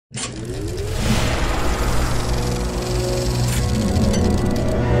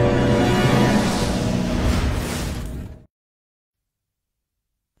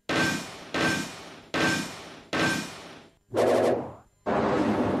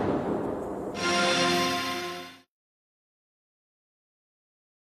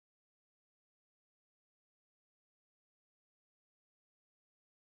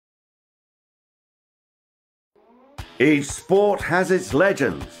Each sport has its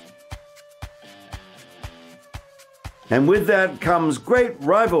legends. And with that comes great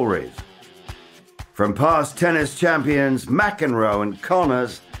rivalries. From past tennis champions McEnroe and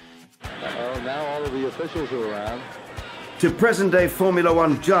Connors now all of the officials are around. To present-day Formula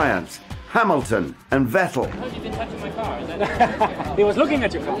One giants Hamilton and Vettel. How have you been touching my car? Is that He was looking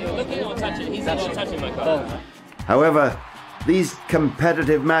at your car. He was looking or touching. He's not touching my car. However, these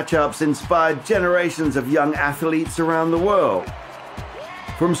competitive matchups inspired generations of young athletes around the world.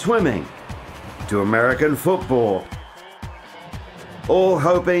 From swimming to American football, all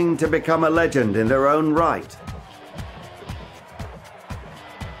hoping to become a legend in their own right.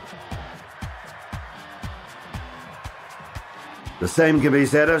 The same can be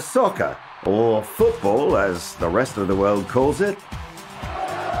said of soccer, or football as the rest of the world calls it.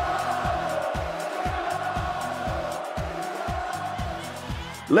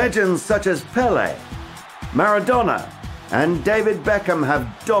 Legends such as Pelé, Maradona, and David Beckham have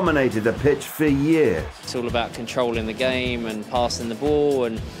dominated the pitch for years. It's all about controlling the game and passing the ball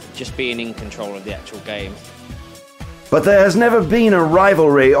and just being in control of the actual game. But there has never been a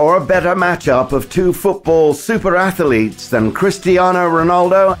rivalry or a better matchup of two football super athletes than Cristiano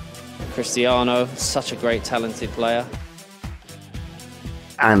Ronaldo Cristiano, such a great talented player.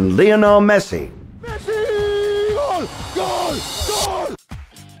 and Lionel Messi. Messi! Goal! Goal! Goal!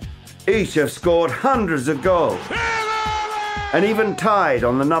 Each have scored hundreds of goals and even tied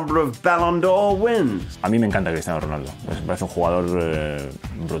on the number of Ballon d'Or wins. A mí me encanta Cristiano Ronaldo, me parece un jugador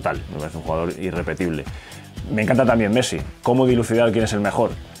brutal, me parece un jugador irrepetible. Me encanta también Messi, cómo dilucidar quién es el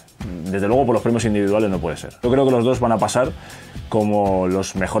mejor. Desde luego por los premios individuales no puede ser. Yo creo que los dos van a pasar como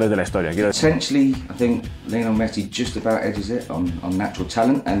los mejores de la historia. Essentially, I think Lionel Messi just about edges it on natural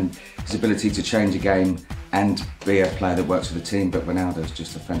talent and his ability to change a game and be a player that works for the team, but Ronaldo's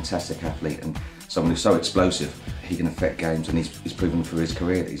just a fantastic athlete and someone who's so explosive. He can affect games and he's proven through his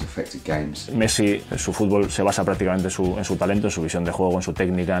career that he's affected games. Messi, su fútbol se basa prácticamente en su talento, en su visión de juego, en su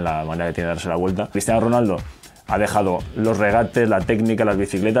técnica, en la manera que tiene de darse la vuelta. Cristiano Ronaldo ha dejado los regates, la técnica, las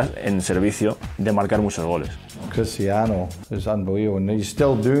bicicletas en servicio de marcar muchos goles. Cristiano is unbelievable and he's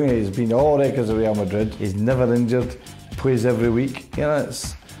still doing it. He's been all records at Real Madrid. He's never injured, plays every week. You know,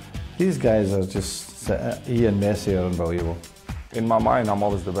 these guys are just, he and Messi are unbelievable. In my mind, I'm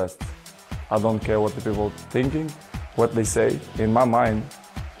always the best. I don't care what the people are thinking, what they say. In my mind,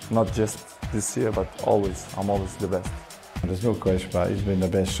 not just this year, but always, I'm always the best. There's no question about it. He's been the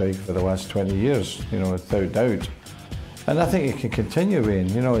best striker for the last 20 years, you know, without doubt. And I think he can continue being,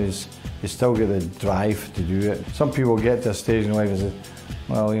 you know, he's still got the drive to do it. Some people get to a stage in life and say,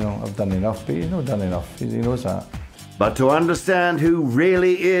 well, you know, I've done enough, but he's not done enough. He knows that. But to understand who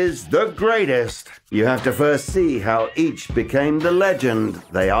really is the greatest, you have to first see how each became the legend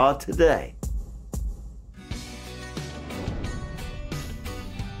they are today.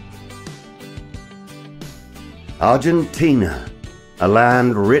 Argentina, a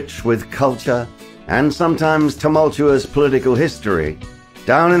land rich with culture and sometimes tumultuous political history.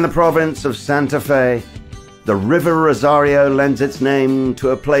 Down in the province of Santa Fe, the River Rosario lends its name to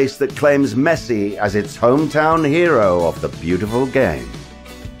a place that claims Messi as its hometown hero of the beautiful game.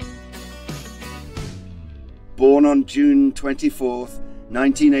 Born on June 24th,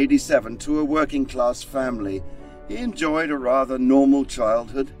 1987 to a working-class family, he enjoyed a rather normal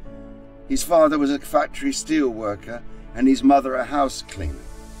childhood. His father was a factory steel worker and his mother a house cleaner.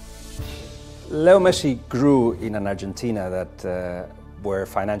 Leo Messi grew in an Argentina that were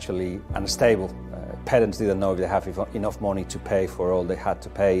financially unstable. Parents didn't know if they have enough money to pay for all they had to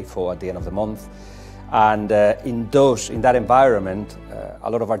pay for at the end of the month. And in that environment, a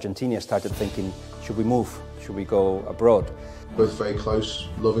lot of Argentinians started thinking, should we move? Should we go abroad? Both very close,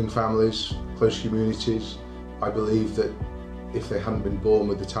 loving families, close communities. I believe that if they hadn't been born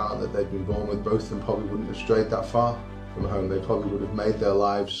with the talent that they'd been born with, both of them probably wouldn't have strayed that far from home. They probably would have made their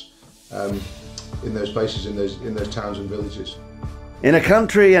lives in those places, in those towns and villages. In a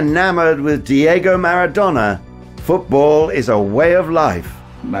country enamored with Diego Maradona, football is a way of life.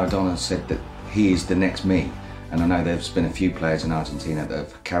 Maradona said that he is the next me, and I know there's been a few players in Argentina that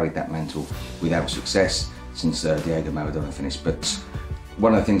have carried that mantle without success since Diego Maradona finished. But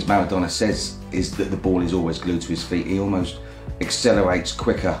one of the things Maradona says is that the ball is always glued to his feet. He almost accelerates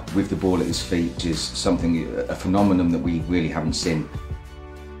quicker with the ball at his feet, which is something, a phenomenon that we really haven't seen.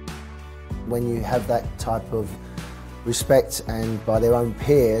 When you have that type of respect and by their own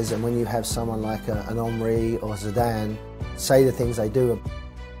peers, and when you have someone like an Henry or Zidane say the things they do,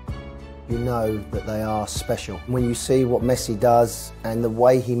 you know that they are special. When you see what Messi does and the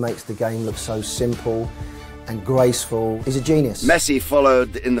way he makes the game look so simple and graceful. He's a genius. Messi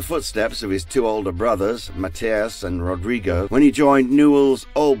followed in the footsteps of his two older brothers, Mateus and Rodrigo, when he joined Newell's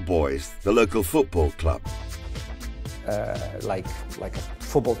Old Boys, the local football club. Like a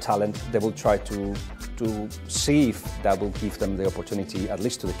football talent, they will try to see if that will give them the opportunity, at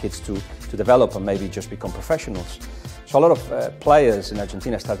least to the kids, to develop and maybe just become professionals. So a lot of players in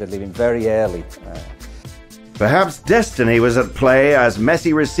Argentina started leaving very early. Perhaps destiny was at play as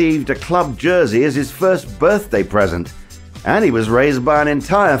Messi received a club jersey as his first birthday present, and he was raised by an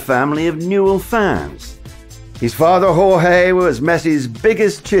entire family of Newell fans. His father Jorge was Messi's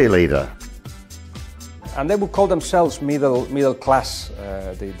biggest cheerleader. And they would call themselves middle class.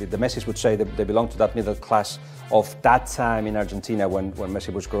 The Messis would say that they belong to that middle class of that time in Argentina when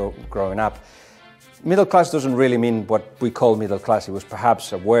Messi was growing up. Middle class doesn't really mean what we call middle class. It was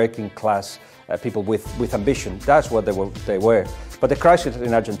perhaps a working class, people with ambition. That's what they were. But the crisis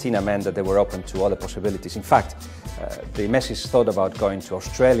in Argentina meant that they were open to other possibilities. In fact, the Messis thought about going to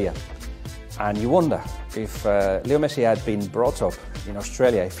Australia. And you wonder if Leo Messi had been brought up in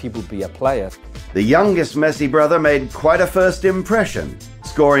Australia, if he would be a player. The youngest Messi brother made quite a first impression,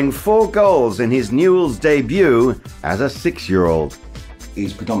 scoring 4 goals in his Newell's debut as a 6-year-old.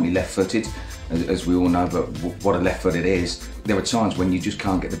 He's predominantly left-footed, as we all know, but what a left-footed is. There are times when you just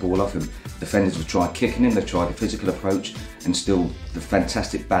can't get the ball off him. Defenders have tried kicking him, they've tried a physical approach, and still the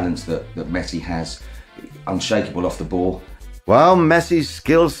fantastic balance that Messi has, unshakable off the ball. While Messi's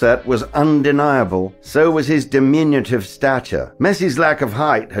skill set was undeniable, so was his diminutive stature. Messi's lack of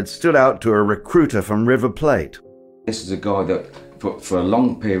height had stood out to a recruiter from River Plate. This is a guy that, for a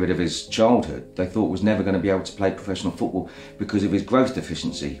long period of his childhood, they thought was never going to be able to play professional football because of his growth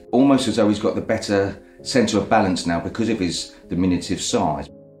deficiency. Almost as though he's got the better centre of balance now because of his diminutive size.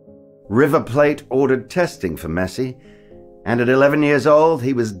 River Plate ordered testing for Messi, and at 11 years old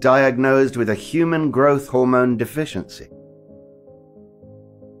he was diagnosed with a human growth hormone deficiency.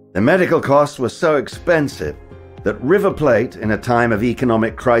 The medical costs were so expensive that River Plate, in a time of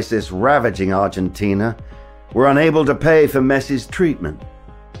economic crisis ravaging Argentina, were unable to pay for Messi's treatment.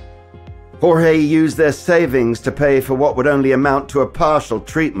 Jorge used their savings to pay for what would only amount to a partial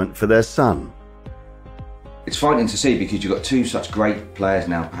treatment for their son. It's frightening to see because you've got two such great players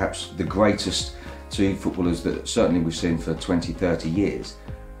now, perhaps the greatest two footballers that certainly we've seen for 20, 30 years,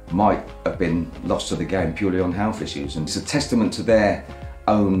 might have been lost to the game purely on health issues. And it's a testament to their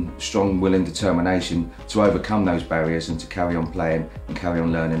own strong will and determination to overcome those barriers and to carry on playing and carry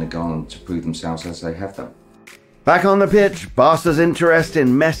on learning and go on to prove themselves as they have done. Back on the pitch, Barca's interest in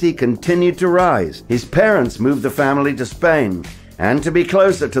Messi continued to rise. His parents moved the family to Spain and to be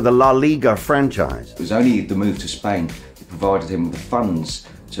closer to the La Liga franchise. It was only the move to Spain that provided him with the funds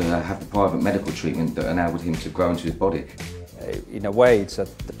to have the private medical treatment that enabled him to grow into his body. In a way, it's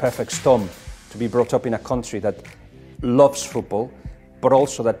the perfect storm to be brought up in a country that loves football, but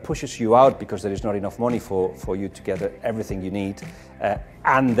also that pushes you out because there is not enough money for you to get everything you need,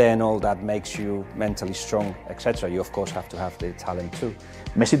 and then all that makes you mentally strong, etc. You of course have to have the talent too.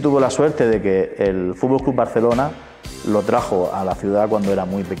 Messi tuvo la suerte de que el Fútbol Club Barcelona lo trajo a la ciudad cuando era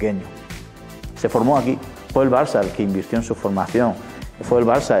muy pequeño. Se formó aquí, fue el Barça el que invirtió en su formación, fue el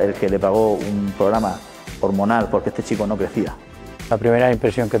Barça el que le pagó un programa hormonal porque este chico no crecía. La primera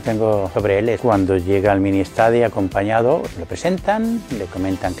impresión que tengo sobre él es cuando llega al mini estadio acompañado, lo presentan, le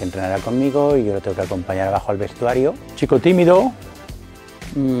comentan que entrenará conmigo y yo lo tengo que acompañar abajo al vestuario. Chico tímido,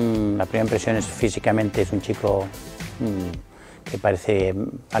 la primera impresión es físicamente es un chico que parece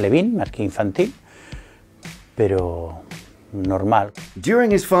alevín, más que infantil, pero normal.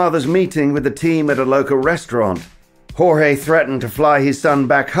 During his father's meeting with the team at a local restaurant, Jorge threatened to fly his son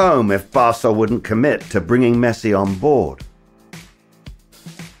back home if Barca wouldn't commit to bringing Messi on board.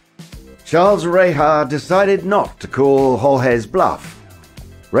 Charles Reja decided not to call Jorge's bluff.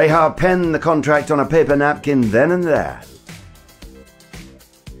 Reja penned the contract on a paper napkin then and there.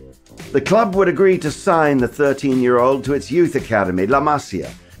 The club would agree to sign the 13-year-old to its youth academy, La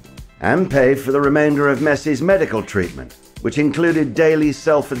Masia, and pay for the remainder of Messi's medical treatment, which included daily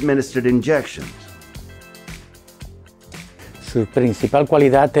self-administered injections. Su principal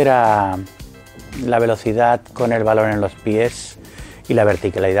cualidad era la velocidad con el balón en los pies y la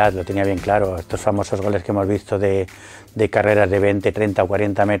verticalidad, lo tenía bien claro. Estos famosos goles que hemos visto de carreras de 20, 30 o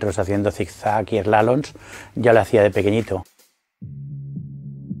 40 metros haciendo zigzag y slaloms, ya lo hacía de pequeñito.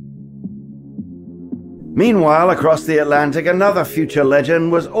 Meanwhile, across the Atlantic, another future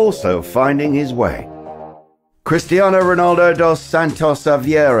legend was also finding his way. Cristiano Ronaldo dos Santos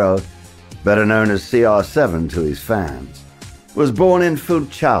Aveiro, better known as CR7 to his fans, was born in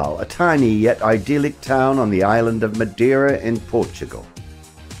Funchal, a tiny yet idyllic town on the island of Madeira in Portugal.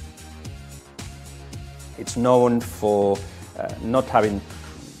 It's known for not having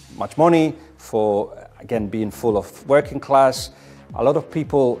much money, for again being full of working class. A lot of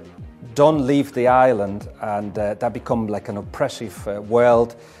people don't leave the island, and that become like an oppressive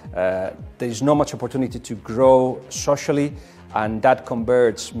world. There is not much opportunity to grow socially, and that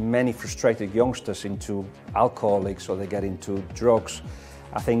converts many frustrated youngsters into alcoholics, or they get into drugs.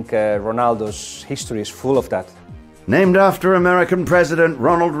 I think Ronaldo's history is full of that. Named after American President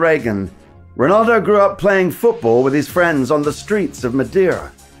Ronald Reagan, Ronaldo grew up playing football with his friends on the streets of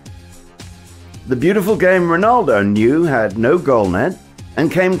Madeira. The beautiful game Ronaldo knew had no goal net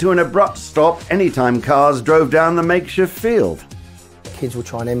and came to an abrupt stop anytime cars drove down the makeshift field. Kids will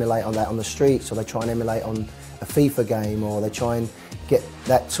try and emulate on that on the streets, or they try and emulate on a FIFA game, or they try and get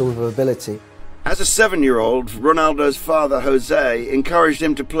that sort of ability. As a 7-year-old, Ronaldo's father, Jose, encouraged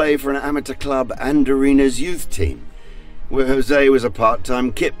him to play for an amateur club Andorinha's youth team, where Jose was a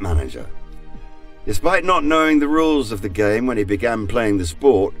part-time kit manager. Despite not knowing the rules of the game when he began playing the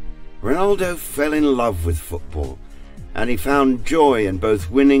sport, Ronaldo fell in love with football, and he found joy in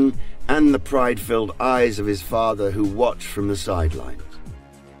both winning and the pride-filled eyes of his father who watched from the sidelines.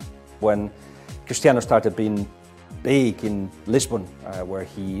 When Cristiano started being big in Lisbon, where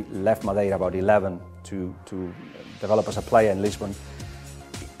he left Madeira about 11 to develop as a player in Lisbon,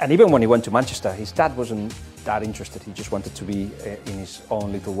 and even when he went to Manchester, his dad wasn't that interested. He just wanted to be in his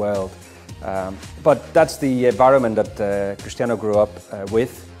own little world. But that's the environment that Cristiano grew up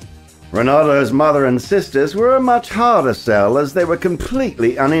with. Ronaldo's mother and sisters were a much harder sell, as they were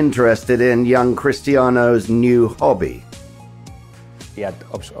completely uninterested in young Cristiano's new hobby. He had,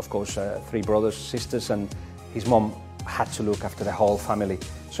 of course, 3 brothers, sisters, and his mom had to look after the whole family.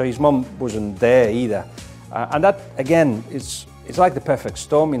 So his mom wasn't there either. And that, again, it's like the perfect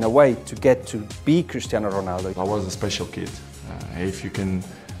storm in a way to get to be Cristiano Ronaldo. I was a special kid. If you can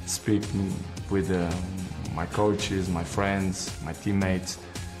speak with my coaches, my friends, my teammates,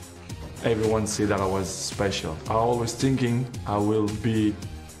 everyone see that I was special. I always thinking I will be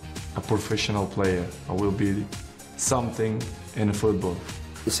a professional player. I will be something in football.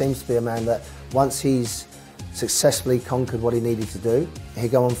 He seems to be a man that once he's successfully conquered what he needed to do, he'll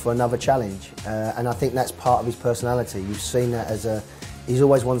go on for another challenge. And I think that's part of his personality. You've seen that as he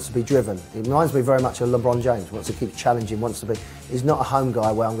always wants to be driven. He reminds me very much of LeBron James, wants to keep challenging, wants to be, he's not a home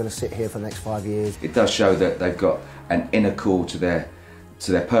guy where I'm going to sit here for the next 5 years. It does show that they've got an inner core to their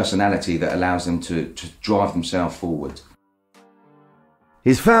personality that allows them to drive themselves forward.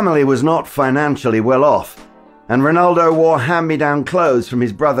 His family was not financially well off, and Ronaldo wore hand-me-down clothes from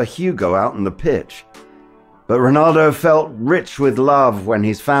his brother Hugo out on the pitch. But Ronaldo felt rich with love when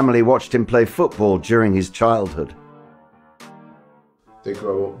his family watched him play football during his childhood. They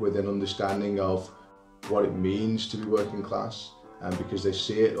grow up with an understanding of what it means to be working class, and because they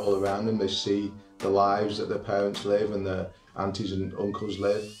see it all around them, they see the lives that their parents live and their aunties and uncles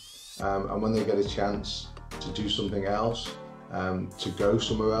live, and when they get a chance to do something else, to go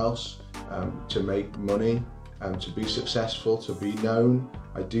somewhere else, to make money, to be successful, to be known,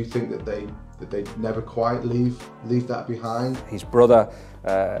 I do think that they never quite leave that behind. His brother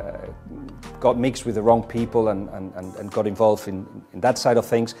got mixed with the wrong people and got involved in that side of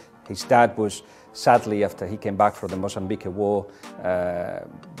things. His dad was, sadly, after he came back from the Mozambique War,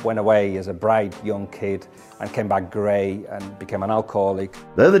 went away as a bright young kid and came back grey and became an alcoholic.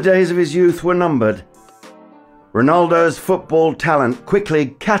 Though the days of his youth were numbered, Ronaldo's football talent quickly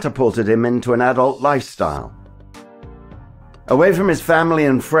catapulted him into an adult lifestyle. Away from his family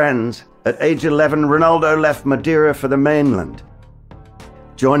and friends, at age 11, Ronaldo left Madeira for the mainland,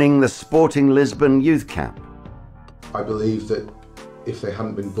 joining the Sporting Lisbon youth camp. I believe that if they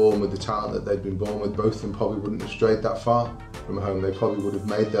hadn't been born with the talent that they'd been born with, both of them probably wouldn't have strayed that far from home. They probably would have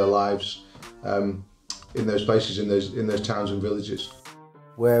made their lives in those places, in those towns and villages.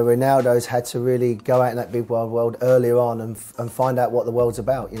 Where Ronaldo's had to really go out in that big wide world earlier on and find out what the world's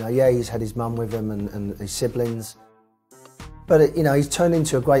about. You know, yeah, he's had his mum with him and his siblings, but you know, he's turned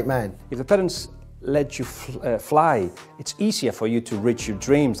into a great man. If the parents let you fly, it's easier for you to reach your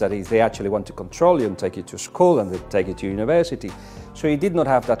dreams. That is, they actually want to control you and take you to school and they take you to university. So he did not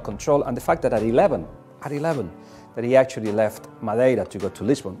have that control, and the fact that at 11, that he actually left Madeira to go to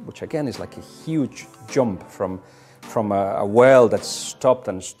Lisbon, which again is like a huge jump from a world that's stopped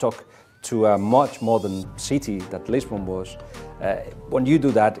and stuck to a much modern city that Lisbon was. When you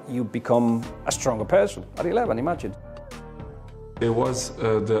do that, you become a stronger person at 11, imagine. It was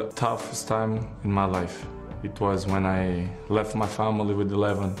the toughest time in my life. It was when I left my family with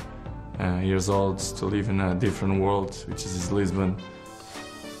 11 years old to live in a different world, which is Lisbon.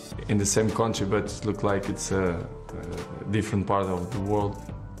 In the same country, but it looked like it's a different part of the world.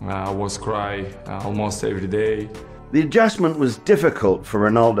 I was cry almost every day. The adjustment was difficult for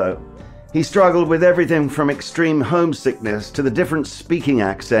Ronaldo. He struggled with everything from extreme homesickness to the different speaking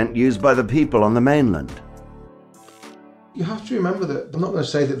accent used by the people on the mainland. You have to remember that, I'm not going to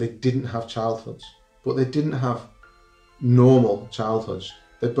say that they didn't have childhoods, but they didn't have normal childhoods.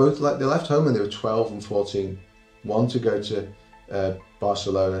 They left home when they were 12 and 14. One to go to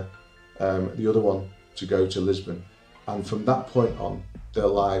Barcelona, the other one to go to Lisbon. And from that point on, their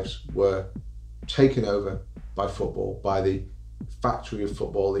lives were taken over by football, by the factory of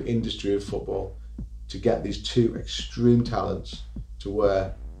football, the industry of football, to get these two extreme talents to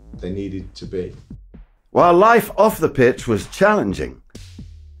where they needed to be. While life off the pitch was challenging,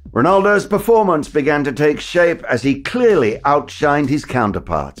 Ronaldo's performance began to take shape as he clearly outshined his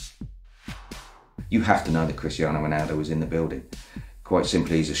counterparts. You have to know that Cristiano Ronaldo was in the building. Quite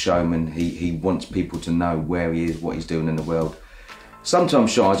simply, he's a showman. He wants people to know where he is, what he's doing in the world.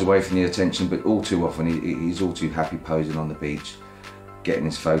 Sometimes shies away from the attention, but all too often he's all too happy posing on the beach, getting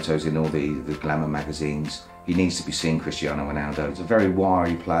his photos in all the glamour magazines. He needs to be seen, Cristiano Ronaldo. He's a very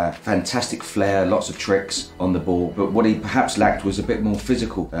wiry player, fantastic flair, lots of tricks on the ball, but what he perhaps lacked was a bit more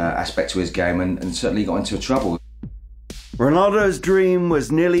physical aspect to his game, and certainly got into trouble. Ronaldo's dream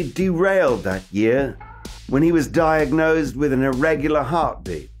was nearly derailed that year when he was diagnosed with an irregular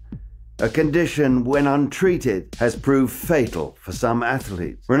heartbeat, a condition when untreated has proved fatal for some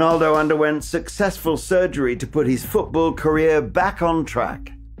athletes. Ronaldo underwent successful surgery to put his football career back on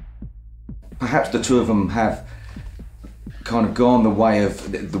track. Perhaps the two of them have kind of gone the way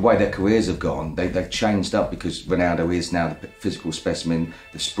their careers have gone. They've changed up because Ronaldo is now the physical specimen,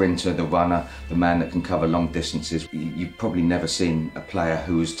 the sprinter, the runner, the man that can cover long distances. You've probably never seen a player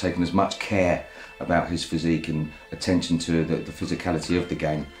who has taken as much care about his physique and attention to the physicality of the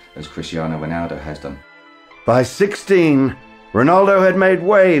game as Cristiano Ronaldo has done. By 16, Ronaldo had made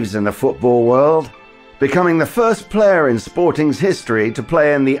waves in the football world, becoming the first player in sporting's history to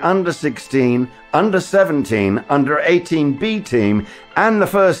play in the under-16, under-17, under-18 B team and the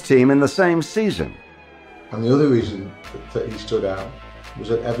first team in the same season. And the other reason that he stood out was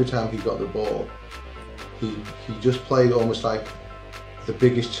that every time he got the ball, he just played almost like the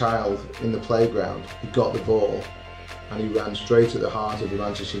biggest child in the playground. He got the ball and he ran straight at the heart of the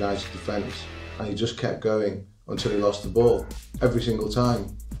Manchester United defence, and he just kept going until he lost the ball. Every single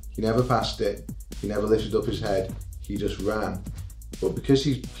time. He never passed it, he never lifted up his head, he just ran. But because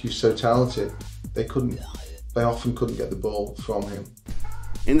he's so talented, they often couldn't get the ball from him.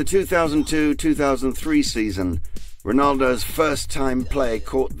 In the 2002-2003 season, Ronaldo's first-time play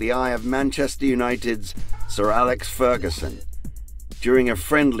caught the eye of Manchester United's Sir Alex Ferguson during a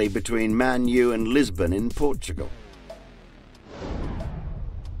friendly between Man U and Lisbon in Portugal.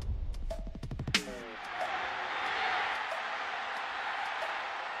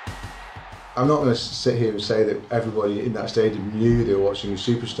 I'm not going to sit here and say that everybody in that stadium knew they were watching a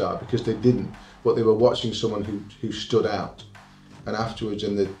superstar, because they didn't, but they were watching someone who stood out. And afterwards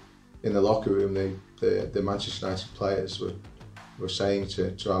in the locker room, the Manchester United players were saying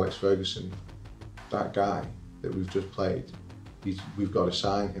to Alex Ferguson, that guy that we've just played, we've got to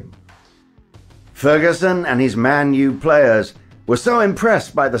sign him. Ferguson and his Man U players were so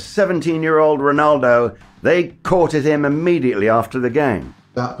impressed by the 17-year-old Ronaldo, they courted him immediately after the game.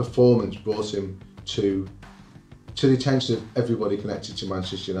 That performance brought him to the attention of everybody connected to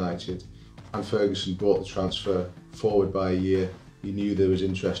Manchester United, and Ferguson brought the transfer forward by a year. He knew there was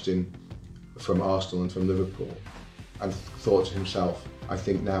interest from Arsenal and from Liverpool, and thought to himself, I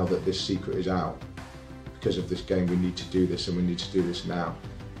think now that this secret is out, because of this game, we need to do this, and we need to do this now.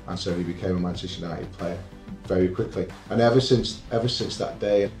 And so he became a Manchester United player very quickly. And ever since that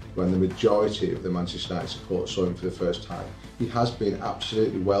day, when the majority of the Manchester United supporters saw him for the first time, he has been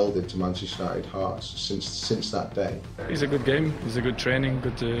absolutely welded to Manchester United hearts since that day. It's a good game, it's a good training,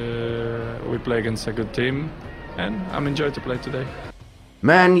 we play against a good team, and I'm enjoying to play today.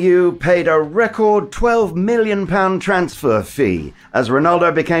 Man U paid a record £12 million transfer fee as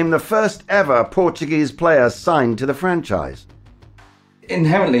Ronaldo became the first ever Portuguese player signed to the franchise.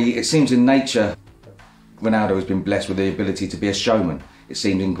 Inherently, it seems in nature, Ronaldo has been blessed with the ability to be a showman. It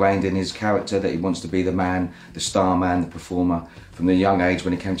seemed ingrained in his character that he wants to be the man, the star man, the performer. From the young age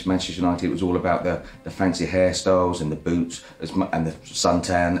when he came to Manchester United, it was all about the fancy hairstyles and the boots and the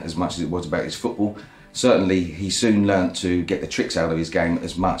suntan as much as it was about his football. Certainly, he soon learnt to get the tricks out of his game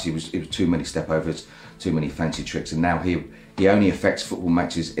as much. It was too many step overs, too many fancy tricks, and now he he only affects football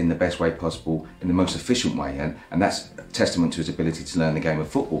matches in the best way possible, in the most efficient way, and that's testament to his ability to learn the game of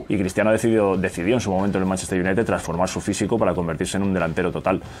football. Y Cristiano decidió en su momento en el Manchester United transformar su físico para convertirse en un delantero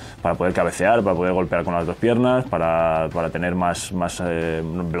total, para poder cabecear, para poder golpear con las dos piernas, para tener más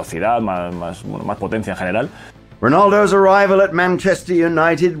velocidad, más potencia en general. Ronaldo's arrival at Manchester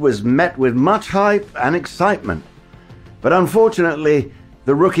United was met with much hype and excitement. But unfortunately,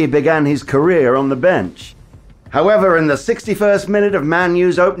 the rookie began his career on the bench. However, in the 61st minute of Man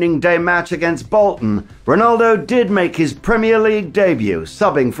U's opening day match against Bolton, Ronaldo did make his Premier League debut,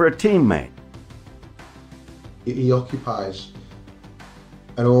 subbing for a teammate. He occupies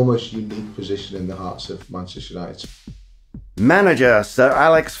an almost unique position in the hearts of Manchester United. Manager Sir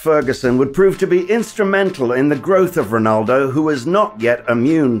Alex Ferguson would prove to be instrumental in the growth of Ronaldo, who was not yet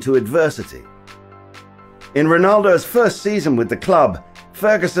immune to adversity. In Ronaldo's first season with the club,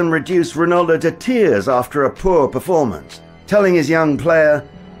 Ferguson reduced Ronaldo to tears after a poor performance, telling his young player,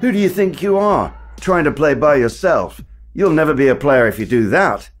 "Who do you think you are, trying to play by yourself? You'll never be a player if you do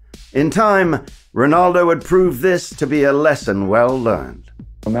that." In time, Ronaldo would prove this to be a lesson well learned.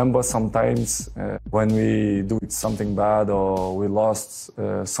 I remember sometimes when we do something bad or we lost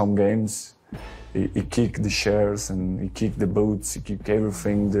some games, he kicked the chairs and he kicked the boots, he kicked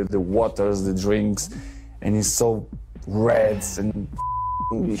everything, the waters, the drinks, and he's so red and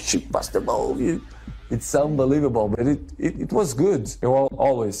he should pass the ball. It's unbelievable, but it was good. It was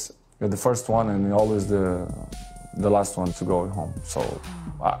always the first one and always the last one to go home. So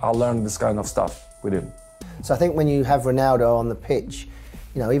I learned this kind of stuff with him. So I think when you have Ronaldo on the pitch,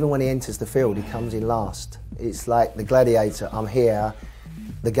 you know, even when he enters the field, he comes in last. It's like the gladiator, I'm here,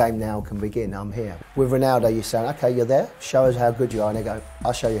 the game now can begin, I'm here. With Ronaldo, you say, okay, you're there, show us how good you are, and they go,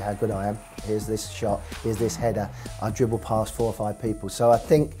 I'll show you how good I am. Here's this shot, here's this header, I dribble past 4 or 5 people. So I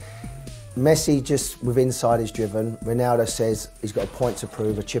think Messi just with inside is driven. Ronaldo says he's got a point to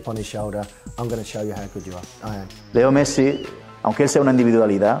prove, a chip on his shoulder, I'm going to show you how good you are, I am. Leo Messi, aunque él sea una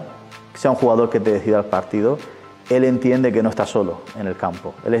individualidad, sea un jugador que te decida el partido, él entiende que no está solo en el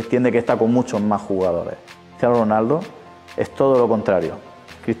campo. Él entiende que está con muchos más jugadores. Cristiano Ronaldo es todo lo contrario.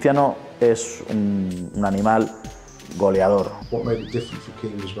 Cristiano es un animal goleador. What made it different for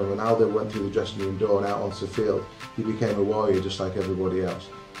Keane was when Ronaldo went through the dressing room door and out onto the field, he became a warrior just like everybody else.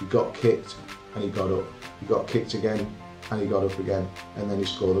 He got kicked and he got up. He got kicked again and he got up again, and then he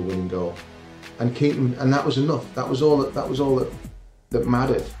scored the winning goal. And Keane, and that was enough. That was all that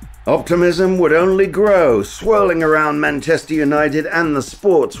mattered. Optimism would only grow, swirling around Manchester United and the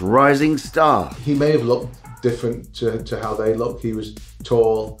sport's rising star. He may have looked different to how they look. He was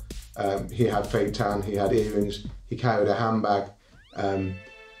tall, he had fake tan, he had earrings, he carried a handbag.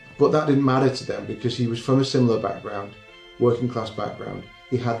 But that didn't matter to them because he was from a similar background, working class background.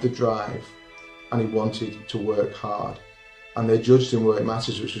 He had the drive and he wanted to work hard. And they judged him where it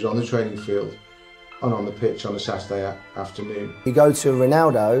matters, which was on the training field and on the pitch on a Saturday afternoon. You go to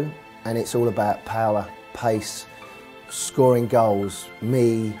Ronaldo and it's all about power, pace, scoring goals,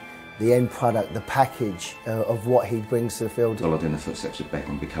 the end product, the package of what he brings to the field. Followed in the footsteps of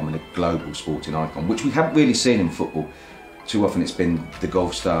Beckham, becoming a global sporting icon, which we haven't really seen in football. Too often it's been the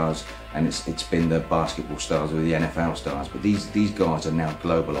golf stars and it's been the basketball stars or the NFL stars, but these guys are now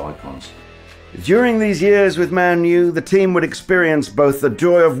global icons. During these years with Man U, the team would experience both the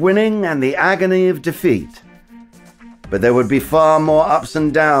joy of winning and the agony of defeat. But there would be far more ups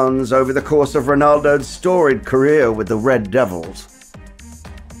and downs over the course of Ronaldo's storied career with the Red Devils.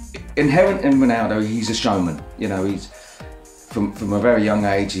 Inherent in Ronaldo, he's a showman. You know, he's from a very young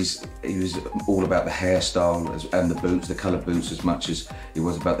age, he was all about the hairstyle and the boots, the coloured boots, as much as he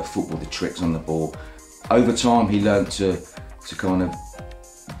was about the football, the tricks on the ball. Over time, he learned to kind of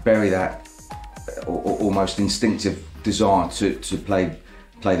bury that almost instinctive desire to play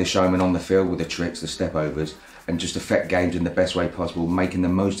the showman on the field with the tricks, the step overs, and just affect games in the best way possible, making the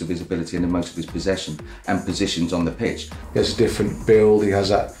most of his ability and the most of his possession and positions on the pitch. He has a different build, he has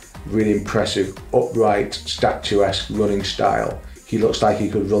that really impressive, upright, statuesque running style. He looks like he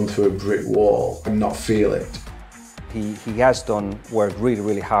could run through a brick wall and not feel it. He has worked really,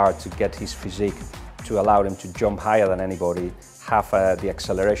 really hard to get his physique to allow him to jump higher than anybody, have the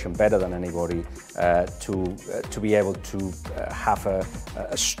acceleration better than anybody, to be able to have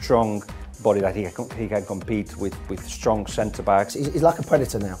a strong body that he can compete with strong centre backs. He's like a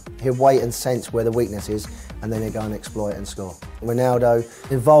predator now. He'll wait and sense where the weakness is, and then he'll go and exploit and score. Ronaldo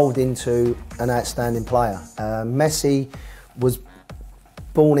evolved into an outstanding player. Messi was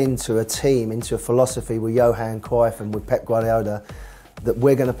born into a team, into a philosophy with Johan Cruyff and with Pep Guardiola, that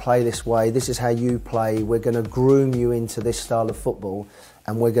we're going to play this way, this is how you play, we're going to groom you into this style of football,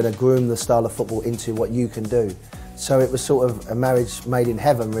 and we're going to groom the style of football into what you can do. So it was sort of a marriage made in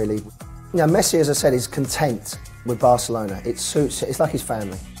heaven, really. You know, Messi, as I said, is content with Barcelona. It suits, it's like his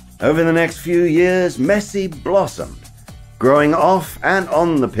family. Over the next few years, Messi blossomed, growing off and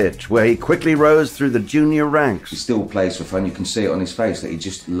on the pitch, where he quickly rose through the junior ranks. He still plays for fun. You can see it on his face that he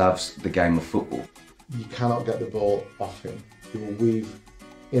just loves the game of football. You cannot get the ball off him. He will weave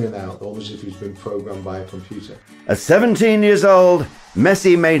in and out, almost as if he's been programmed by a computer. At 17 years old,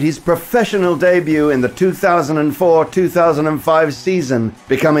 Messi made his professional debut in the 2004-2005 season,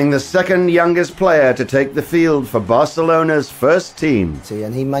 becoming the second youngest player to take the field for Barcelona's first team.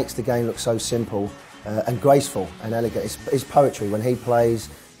 And he makes the game look so simple and graceful and elegant. It's poetry. When he plays,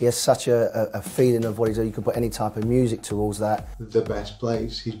 he has such a feeling of what he's doing. You can put any type of music towards that. The best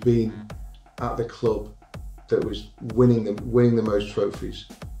place. He's been at the club that was winning the most trophies,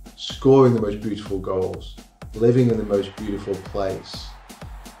 scoring the most beautiful goals, living in the most beautiful place,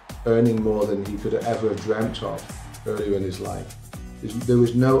 earning more than he could ever have dreamt of earlier in his life. There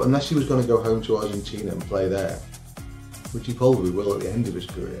was no, unless he was going to go home to Argentina and play there, which he probably will at the end of his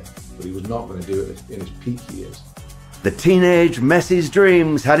career, but he was not going to do it in his peak years. The teenage Messi's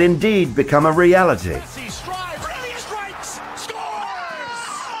dreams had indeed become a reality. Messi strides, brilliant strikes, scores!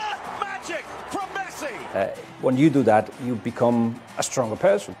 Magic from Messi! When you do that, you become a stronger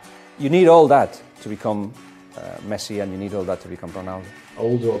person. You need all that to become Messi, and you need all that to become Ronaldo.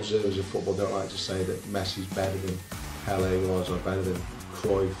 Older observers of football don't like to say that Messi's better than Pelé was, or better than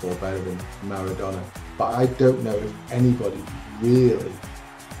Cruyff, or better than Maradona. But I don't know if anybody really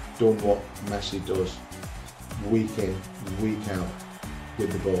done what Messi does week in, week out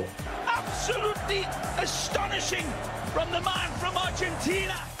with the ball. Absolutely astonishing from the man from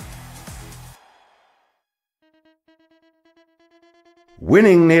Argentina.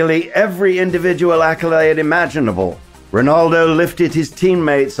 Winning nearly every individual accolade imaginable, Ronaldo lifted his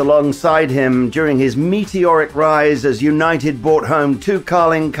teammates alongside him during his meteoric rise as United brought home 2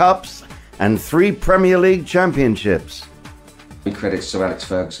 Carling Cups and 3 Premier League championships. We credit Sir Alex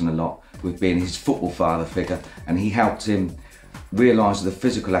Ferguson a lot with being his football father figure, and he helped him realise the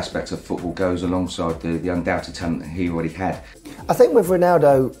physical aspect of football goes alongside the undoubted talent that he already had. I think with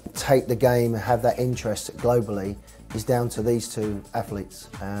Ronaldo, take the game and have that interest globally is down to these 2 athletes,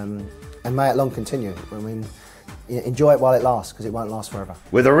 and may it long continue. I mean, enjoy it while it lasts, because it won't last forever.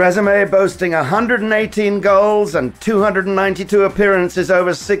 With a resume boasting 118 goals and 292 appearances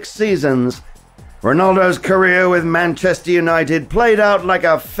over 6 seasons, Ronaldo's career with Manchester United played out like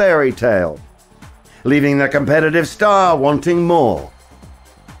a fairy tale, leaving the competitive star wanting more.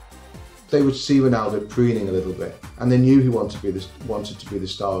 They would see Ronaldo preening a little bit, and they knew he wanted to be the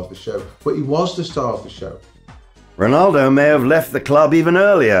star of the show, but he was the star of the show. Ronaldo may have left the club even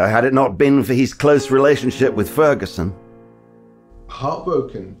earlier had it not been for his close relationship with Ferguson.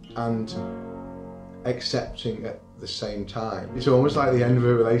 Heartbroken and accepting at the same time. It's almost like the end of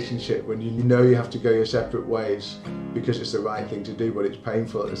a relationship when you know you have to go your separate ways because it's the right thing to do, but it's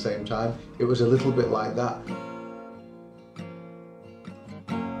painful at the same time. It was a little bit like that.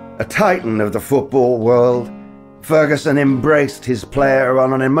 A titan of the football world, Ferguson embraced his player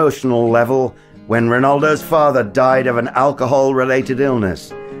on an emotional level when Ronaldo's father died of an alcohol-related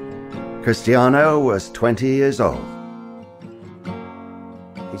illness. Cristiano was 20 years old.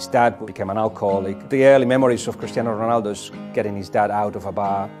 His dad became an alcoholic. The early memories of Cristiano Ronaldo's getting his dad out of a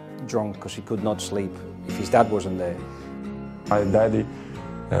bar drunk because he could not sleep if his dad wasn't there. My daddy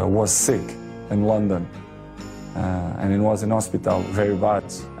was sick in London and he was in hospital very bad.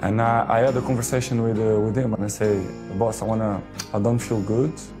 And I had a conversation with him and I say, boss, I don't feel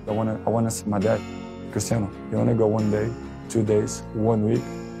good. I wanna see my dad. Cristiano, you wanna go 1 day, 2 days, 1 week?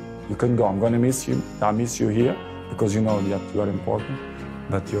 You can go. I'm gonna miss you. I miss you here because you know that you are important.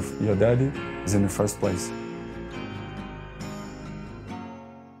 But your daddy is in the first place.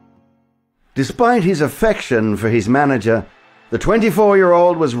 Despite his affection for his manager, the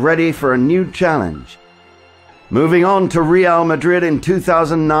 24-year-old was ready for a new challenge. Moving on to Real Madrid in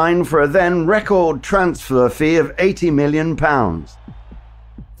 2009 for a then record transfer fee of £80 million.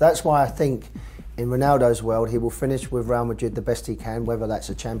 That's why I think in Ronaldo's world he will finish with Real Madrid the best he can, whether that's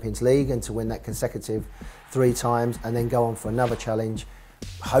a Champions League and to win that consecutive 3 times and then go on for another challenge.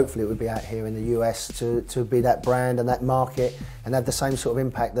 Hopefully it would be out here in the US to be that brand and that market and have the same sort of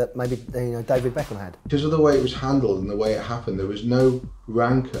impact that maybe David Beckham had. Because of the way it was handled and the way it happened, there was no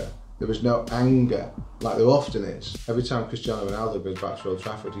rancour, there was no anger like there often is. Every time Cristiano Ronaldo goes back to Old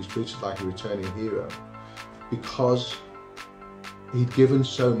Trafford, he's treated like a returning hero because he'd given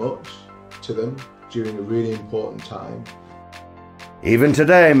so much to them during a really important time. Even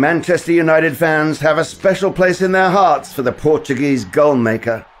today, Manchester United fans have a special place in their hearts for the Portuguese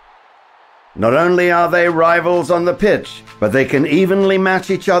goalmaker. Not only are they rivals on the pitch, but they can evenly match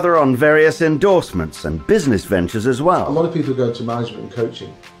each other on various endorsements and business ventures as well. A lot of people go into management and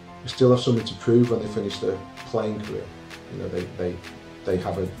coaching, they still have something to prove when they finish their playing career. You know, they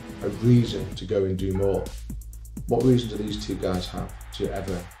have a reason to go and do more. What reason do these two guys have to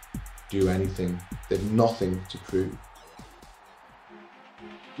ever do anything? They've nothing to prove.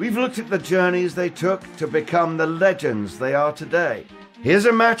 We've looked at the journeys they took to become the legends they are today. Here's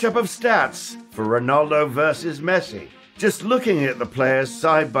a matchup of stats for Ronaldo versus Messi. Just looking at the players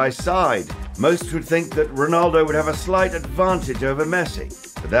side by side, most would think that Ronaldo would have a slight advantage over Messi,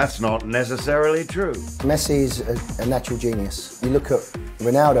 but that's not necessarily true. Messi is a natural genius. You look at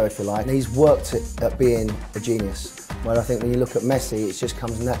Ronaldo, if you like, and he's worked at being a genius. Well, I think when you look at Messi, it just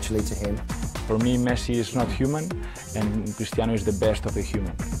comes naturally to him. For me, Messi is not human, and Cristiano is the best of the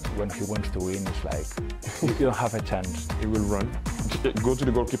human. When he wants to win, it's like, you don't have a chance. He will run, go to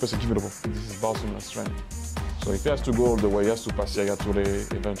the goalkeeper, say, give me the ball. This is Barcelona's strength. So if he has to go all the way, he has to pass Yaya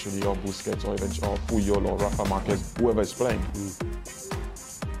Touré eventually, or Busquets, or Puyol, or Rafa Marquez, whoever is playing.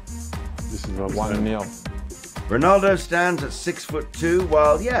 This is a 1-0. Ronaldo stands at 6'2",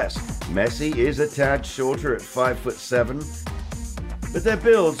 while yes, Messi is a tad shorter at 5'7", but their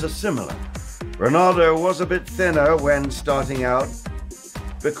builds are similar. Ronaldo was a bit thinner when starting out,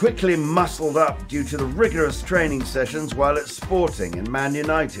 but quickly muscled up due to the rigorous training sessions while at Sporting and Man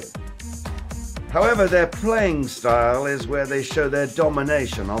United. However, their playing style is where they show their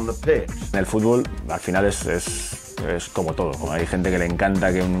domination on the pitch. En el fútbol, al final es como todo. Hay gente que le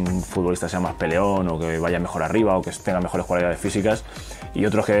encanta que un futbolista sea más peleón o que vaya mejor arriba o que tenga mejores cualidades físicas, y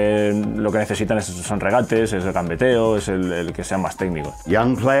otros que lo que necesitan son regates, es el gambeteo, es el que sean más técnicos.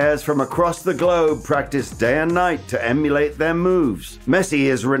 Young players from across the globe practice day and night to emulate their moves. Messi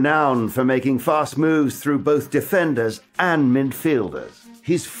is renowned for making fast moves through both defenders and midfielders.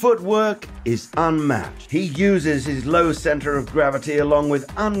 His footwork is unmatched. He uses his low center of gravity along with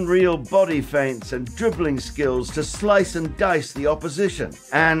unreal body feints and dribbling skills to slice and dice the opposition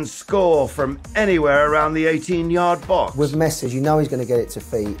and score from anywhere around the 18-yard box. With Messi, you know he's going to get it to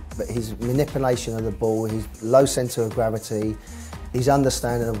feet, but his manipulation of the ball, his low center of gravity, his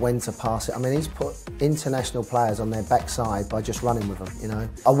understanding of when to pass it. I mean, he's put international players on their backside by just running with them, you know.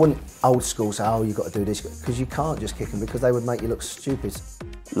 I wouldn't old school say, oh, you've got to do this, because you can't just kick them, because they would make you look stupid.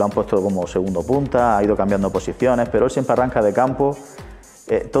 Lo han puesto como segundo punta, ha ido cambiando posiciones, pero él siempre arranca de campo.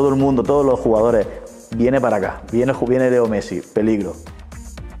 Todo el mundo, todos los jugadores, viene para acá, viene Leo Messi, peligro.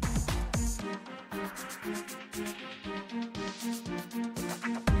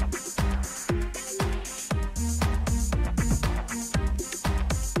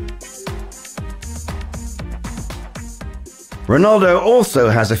 Ronaldo also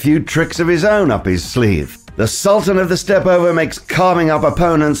has a few tricks of his own up his sleeve. The Sultan of the step-over makes carving up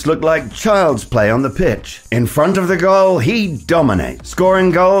opponents look like child's play on the pitch. In front of the goal, he dominates.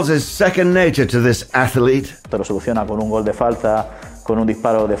 Scoring goals is second nature to this athlete. Te lo soluciona con un gol de falta, con un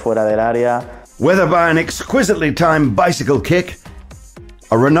disparo de fuera del área. Whether by an exquisitely timed bicycle kick,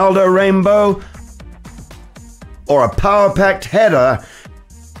 a Ronaldo rainbow, or a power-packed header,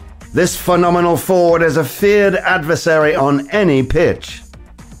 this phenomenal forward is a feared adversary on any pitch.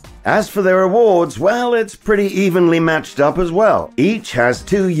 As for their awards, well, it's pretty evenly matched up as well. Each has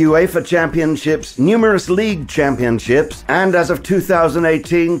 2 UEFA championships, numerous league championships, and as of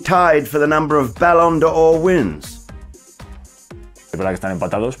 2018, tied for the number of Ballon d'Or wins. Es verdad que están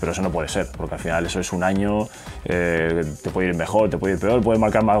empatados, pero eso no puede ser, porque al final eso es un año, te puede ir mejor, te puede ir peor, puede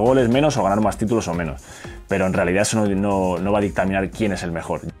marcar más goles, menos, o ganar más títulos o menos. Pero en realidad eso no va a dictaminar quién es el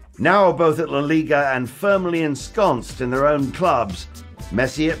mejor. Now both at La Liga and firmly ensconced in their own clubs,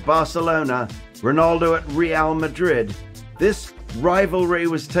 Messi at Barcelona, Ronaldo at Real Madrid, this rivalry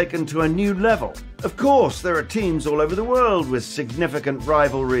was taken to a new level. Of course, there are teams all over the world with significant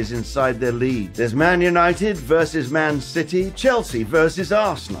rivalries inside their league. There's Man United versus Man City, Chelsea versus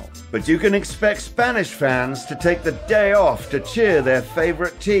Arsenal. But you can expect Spanish fans to take the day off to cheer their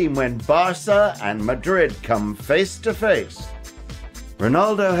favorite team when Barca and Madrid come face to face.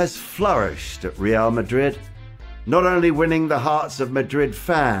 Ronaldo has flourished at Real Madrid, not only winning the hearts of Madrid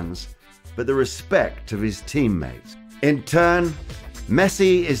fans, but the respect of his teammates. In turn,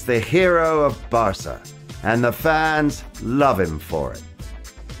 Messi is the hero of Barca, and the fans love him for it.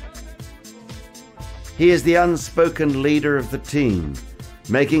 He is the unspoken leader of the team,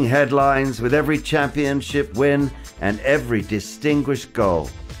 making headlines with every championship win and every distinguished goal.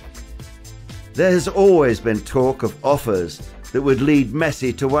 There has always been talk of offers that would lead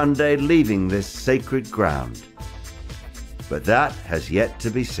Messi to one day leaving this sacred ground. But that has yet to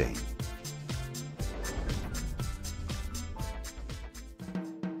be seen.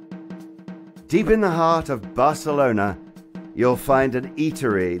 Deep in the heart of Barcelona, you'll find an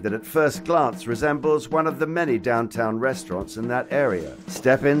eatery that at first glance resembles one of the many downtown restaurants in that area.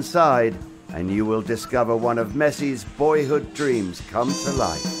 Step inside and you will discover one of Messi's boyhood dreams come to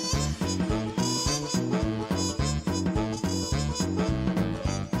life.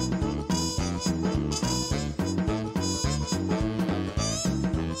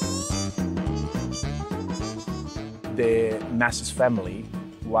 The Messi's family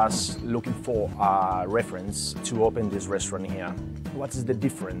was looking for a reference to open this restaurant here. What is the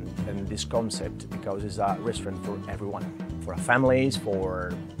difference in this concept? Because it's a restaurant for everyone, for families,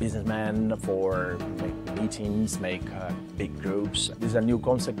 for businessmen, for meetings, big groups. This is a new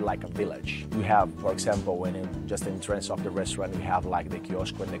concept like a village. We have, for example, just in entrance of the restaurant, we have like the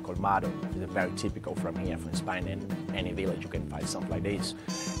kiosco and the colmado. It's very typical from here, from Spain. In any village you can find something like this.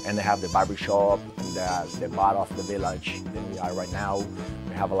 And they have the barber shop and the bar of the village. Then we are right now.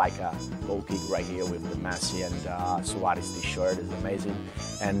 We have like a goal kick right here with the Messi and Suarez t-shirt. It's amazing.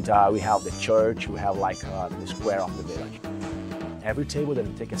 And we have the church. We have like the square of the village. Every table that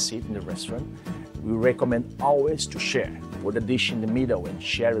you take a seat in the restaurant, we recommend always to share. Put a dish in the middle and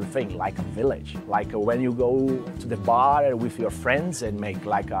share everything like a village. Like when you go to the bar with your friends and make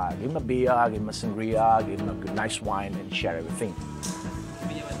like give them a beer, give them a sangria, give them a good, nice wine and share everything.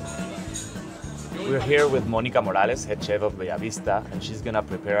 We're here with Mónica Morales, head chef of Bellavista, and she's gonna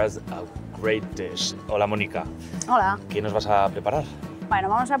prepare us a great dish. Hola, Mónica. Hola. ¿Qué nos vas a preparar? Bueno,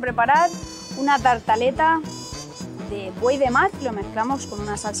 vamos a preparar una tartaleta de buey de mar, lo mezclamos con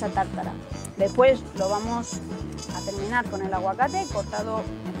una salsa tártara. Después lo vamos a terminar con el aguacate cortado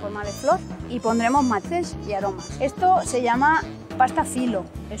en forma de flor y pondremos matices y aromas. Esto se llama pasta filo,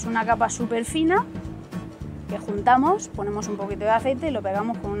 es una capa súper fina que juntamos, ponemos un poquito de aceite y lo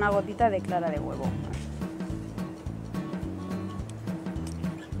pegamos con una gotita de clara de huevo.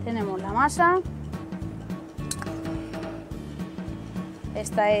 Tenemos la masa.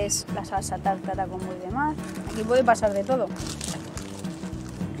 Esta es la salsa tártara con buey de mar. Aquí puede pasar de todo.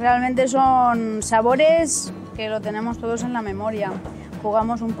 Realmente son sabores que lo tenemos todos en la memoria.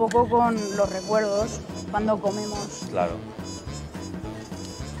 Jugamos un poco con los recuerdos cuando comemos. Claro.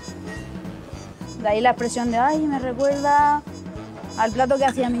 De ahí la expresión de, ay, me recuerda al plato que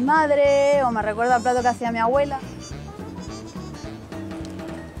hacía mi madre o me recuerda al plato que hacía mi abuela.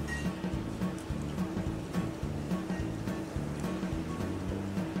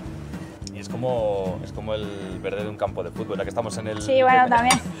 Y es como el verde de un campo de fútbol, ya que estamos en el... Sí, bueno,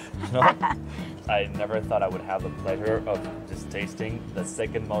 también. ¿No? I never thought I would have the pleasure of just tasting the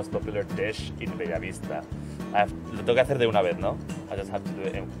second most popular dish in Bellavista. Lo tengo que hacer de una vez, ¿no? I just have to do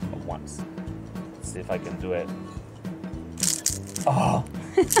it once. See if I can do it. Oh!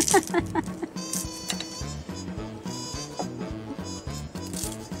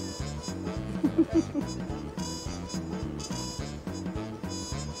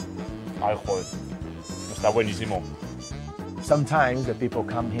 Ay, joder. Está buenísimo. Sometimes the people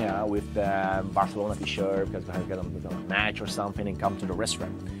come here with the Barcelona t-shirt because they have got a match or something and come to the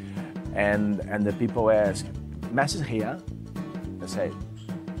restaurant. And the people ask, Messi's here? They say,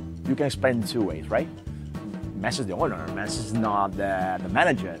 you can explain in two ways, right? Messi's the owner, Messi's not the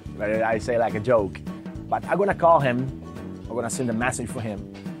manager. But I say like a joke. But I'm gonna call him, I'm gonna send a message for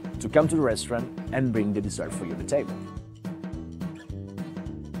him to come to the restaurant and bring the dessert for you to the table.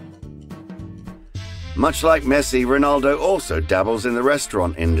 Much like Messi, Ronaldo also dabbles in the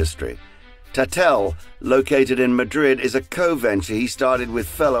restaurant industry. Tatel, located in Madrid, is a co-venture he started with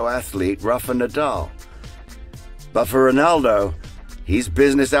fellow athlete Rafa Nadal. But for Ronaldo, his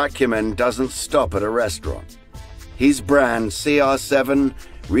business acumen doesn't stop at a restaurant. His brand, CR7,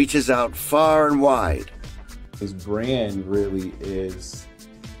 reaches out far and wide. His brand really is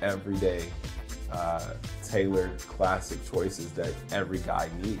everyday, tailored, classic choices that every guy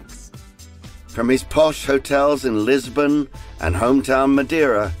needs. From his posh hotels in Lisbon and hometown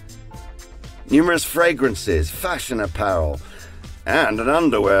Madeira, numerous fragrances, fashion apparel, and an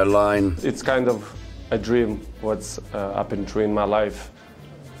underwear line. It's kind of a dream, what's I've been doing in my life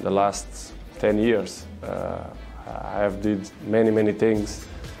the last 10 years. I have did many things,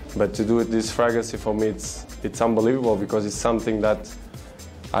 but to do it this fragrance for me, it's unbelievable because it's something that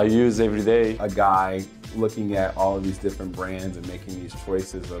I use every day. A guy looking at all of these different brands and making these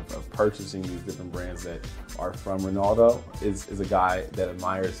choices of purchasing these different brands that are from Ronaldo is a guy that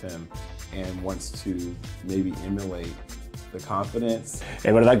admires him and wants to maybe emulate the confidence.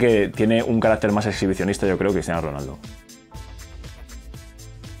 Es verdad que tiene un carácter más exhibicionista, yo creo, que Cristiano Ronaldo.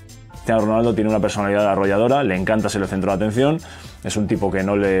 Cristiano Ronaldo tiene una personalidad arrolladora, le encanta ser el centro de atención, es un tipo que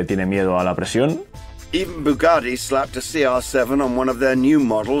no le tiene miedo a la presión Even Bugatti slapped a CR7 on one of their new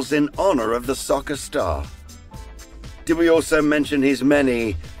models in honor of the soccer star. Did we also mention his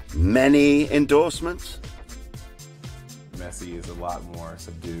many endorsements? Messi is a lot more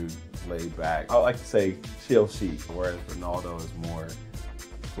subdued, laid back. I like to say chill chic, whereas Ronaldo is more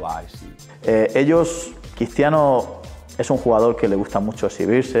fly chic. Cristiano es un jugador que le gusta mucho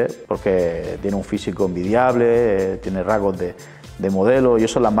exhibirse porque tiene un físico envidiable, tiene rasgos de modelo y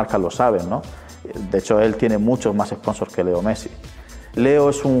eso las marcas lo saben, ¿no? De hecho, él tiene muchos más sponsors que Leo Messi. Leo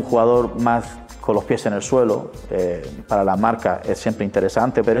es un jugador más con los pies en el suelo, para la marca es siempre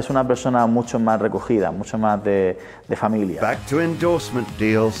interesante, pero es una persona mucho más recogida, mucho más de familia. Back to endorsement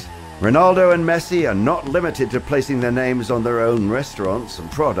deals. Ronaldo and Messi are not limited to placing their names on their own restaurants and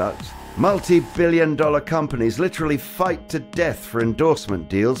products. Multi-billion-dollar companies literally fight to death for endorsement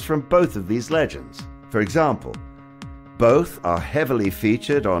deals from both of these legends. For example, both are heavily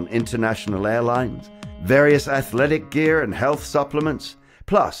featured on international airlines, various athletic gear and health supplements.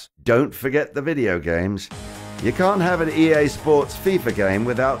 Plus, don't forget the video games. You can't have an EA Sports FIFA game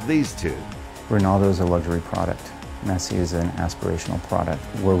without these two. Ronaldo is a luxury product. Messi is an aspirational product.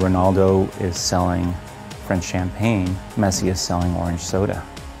 Where Ronaldo is selling French champagne, Messi is selling orange soda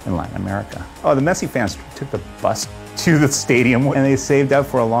in Latin America. Oh, the Messi fans took the bus to the stadium and they saved up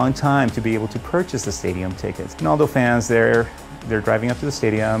for a long time to be able to purchase the stadium tickets. Ronaldo fans, they're driving up to the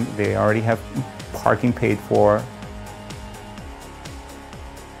stadium, they already have parking paid for.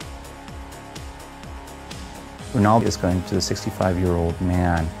 Ronaldo is going to the 65-year-old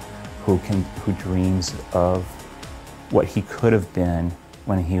man who dreams of what he could have been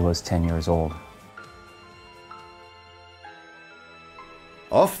when he was 10 years old.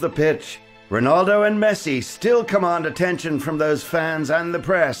 Off the pitch, Ronaldo and Messi still command attention from those fans and the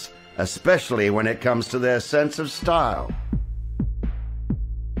press, especially when it comes to their sense of style.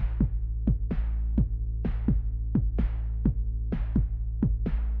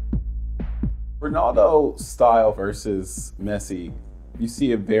 Ronaldo's style versus Messi, you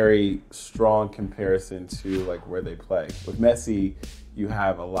see a very strong comparison to like where they play. With Messi, you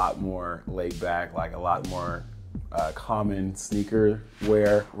have a lot more laid back, like a lot more common sneaker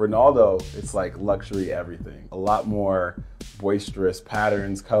wear. Ronaldo, it's like luxury everything. A lot more boisterous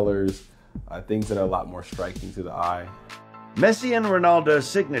patterns, colors, things that are a lot more striking to the eye. Messi and Ronaldo's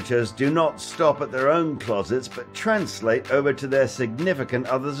signatures do not stop at their own closets, but translate over to their significant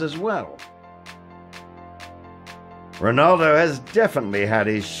others as well. Ronaldo has definitely had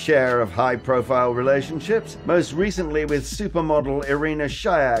his share of high-profile relationships, most recently with supermodel Irina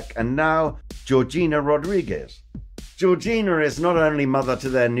Shayk and now Georgina Rodriguez. Georgina is not only mother to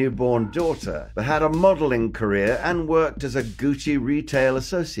their newborn daughter, but had a modeling career and worked as a Gucci retail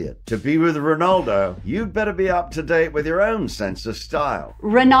associate. To be with Ronaldo, you'd better be up to date with your own sense of style.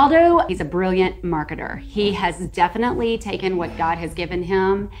 Ronaldo, he's a brilliant marketer. He has definitely taken what God has given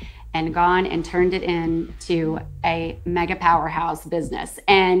him and gone and turned it into a mega powerhouse business.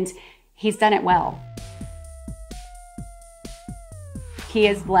 And he's done it well. He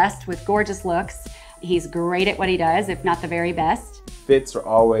is blessed with gorgeous looks. He's great at what he does, if not the very best. Fits are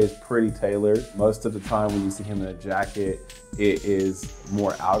always pretty tailored. Most of the time when you see him in a jacket, it is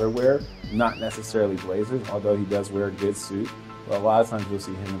more outerwear, not necessarily blazers, although he does wear a good suit. But a lot of times you'll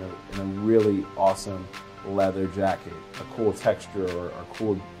see him in a really awesome leather jacket, a cool texture or a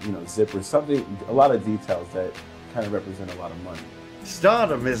cool, zipper, something, a lot of details that kind of represent a lot of money.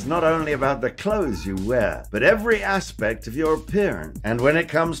 Stardom is not only about the clothes you wear, but every aspect of your appearance. And when it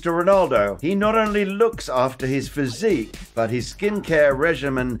comes to Ronaldo, he not only looks after his physique, but his skincare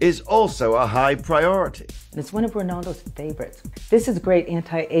regimen is also a high priority. It's one of Ronaldo's favorites. This is a great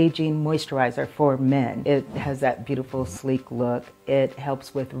anti-aging moisturizer for men. It has that beautiful, sleek look. It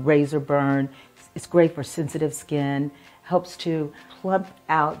helps with razor burn. It's great for sensitive skin. Helps to plump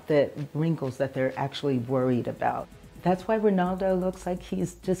out the wrinkles that they're actually worried about. That's why Ronaldo looks like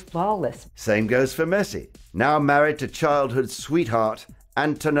he's just flawless. Same goes for Messi. Now married to childhood sweetheart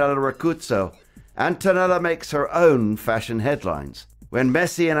Antonella Rocuzzo, Antonella makes her own fashion headlines. When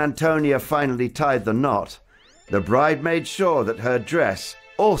Messi and Antonia finally tied the knot, the bride made sure that her dress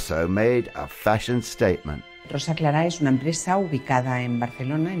also made a fashion statement. Rosa Clara es una empresa ubicada en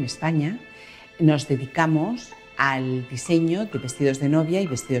Barcelona, en España. Nos dedicamos al diseño de vestidos de novia y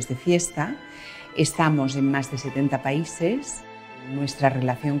vestidos de fiesta. Estamos en más de 70 países. Nuestra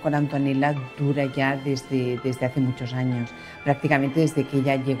relación con Antonella dura ya desde hace muchos años. Prácticamente desde que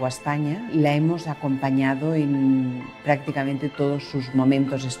ella llegó a España, la hemos acompañado en prácticamente todos sus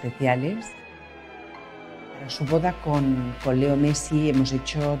momentos especiales. Para su boda con Leo Messi hemos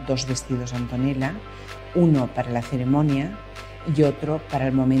hecho 2 vestidos a Antonella, uno para la ceremonia y otro para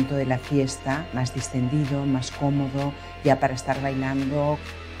el momento de la fiesta, más distendido, más cómodo, ya para estar bailando.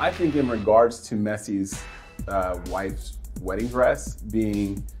 I think in regards to Messi's wife's wedding dress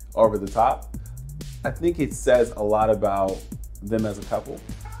being over the top, I think it says a lot about them as a couple.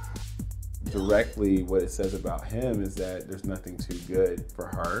 Directly, what it says about him is that there's nothing too good for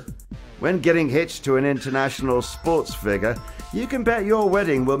her. When getting hitched to an international sports figure, you can bet your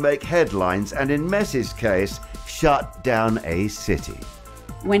wedding will make headlines and, in Messi's case, shut down a city.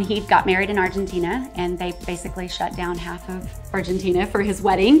 When he got married in Argentina, and they basically shut down half of Argentina for his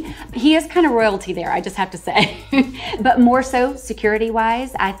wedding, he is kind of royalty there, I just have to say. But more so,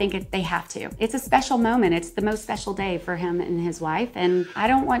 security-wise, I think they have to. It's a special moment. It's the most special day for him and his wife, and I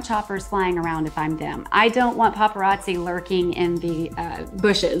don't want choppers flying around if I'm them. I don't want paparazzi lurking in the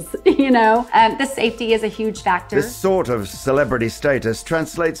bushes, you know? The safety is a huge factor. This sort of celebrity status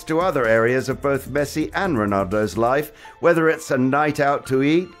translates to other areas of both Messi and Ronaldo's life, whether it's a night out to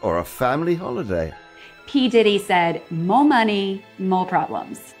eat or a family holiday. P. Diddy said, more money, more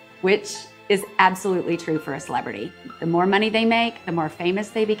problems, which is absolutely true for a celebrity. The more money they make, the more famous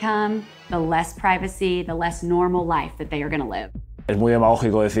they become, the less privacy, the less normal life that they are going to live. Es muy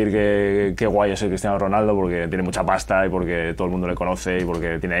demagógico decir que guay es ser Cristiano Ronaldo porque tiene mucha pasta y porque todo el mundo le conoce y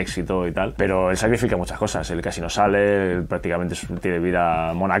porque tiene éxito y tal, pero él sacrifica muchas cosas. Él casi no sale, él prácticamente tiene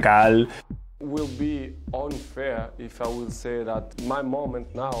vida monacal. Will be unfair if I will say that my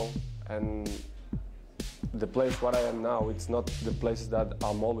moment now and the place where I am now, it's not the places that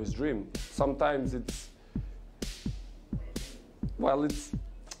I'm always dream. Sometimes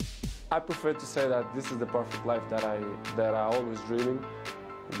I prefer to say that this is the perfect life that I always dreaming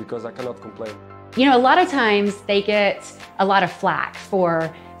because I cannot complain. You know, a lot of times they get a lot of flack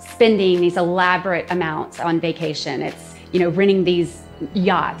for spending these elaborate amounts on vacation. It's, you know, renting these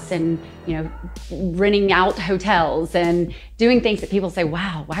yachts and, you know, renting out hotels and doing things that people say,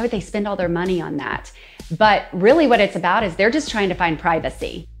 wow, why would they spend all their money on that? But really what it's about is they're just trying to find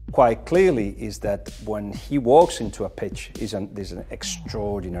privacy. Quite clearly is that when he walks into a pitch, he's an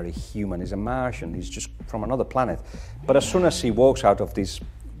extraordinary human, he's a Martian, he's just from another planet. But as soon as he walks out of this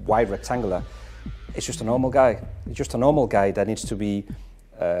wide rectangular, it's just a normal guy. It's just a normal guy that needs to be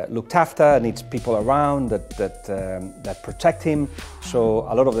looked after, needs people around that protect him. So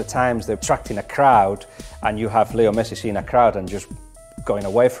a lot of the times they're attracting a crowd and you have Leo Messi seeing a crowd and just going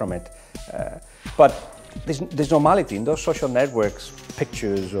away from it. But there's normality in those social networks,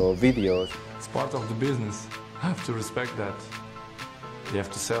 pictures or videos. It's part of the business. I have to respect that. They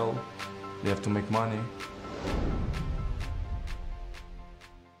have to sell, they have to make money.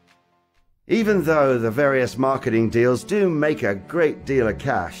 Even though the various marketing deals do make a great deal of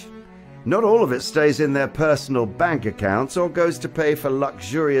cash, not all of it stays in their personal bank accounts or goes to pay for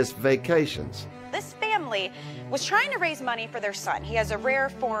luxurious vacations. This family was trying to raise money for their son. He has a rare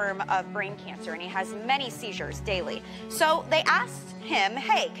form of brain cancer and he has many seizures daily. So they asked him,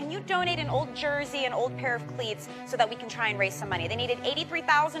 hey, can you donate an old jersey, an old pair of cleats so that we can try and raise some money? They needed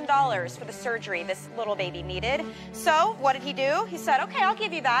 $83,000 for the surgery this little baby needed. So what did he do? He said, okay, I'll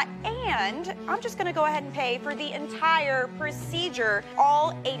give you that. And I'm just gonna go ahead and pay for the entire procedure,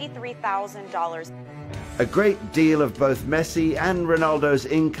 all $83,000. A great deal of both Messi and Ronaldo's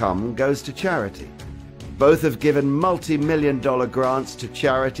income goes to charity. Both have given multi-million-dollar grants to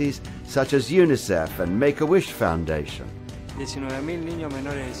charities such as UNICEF and Make-A-Wish Foundation. 19,000 niños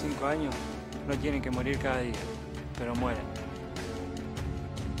menores de 5 años no tienen que morir cada día, pero mueren.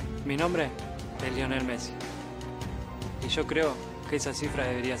 Mi nombre es Lionel Messi, y yo creo que esa cifra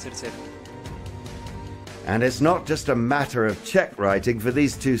debería ser cero. And it's not just a matter of check writing for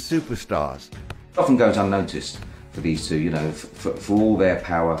these two superstars. It often goes unnoticed for these two, you know, for all their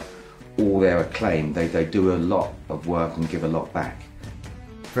power, all their acclaim, they do a lot of work and give a lot back.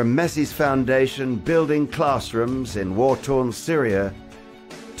 From Messi's foundation building classrooms in war-torn Syria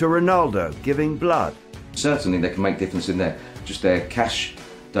to Ronaldo giving blood. Certainly they can make difference in their cash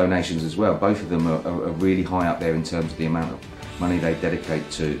donations as well. Both of them are really high up there in terms of the amount of money they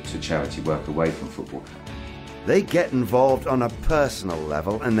dedicate to charity work away from football. They get involved on a personal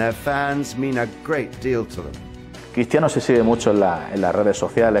level and their fans mean a great deal to them. Cristiano se sigue mucho en las redes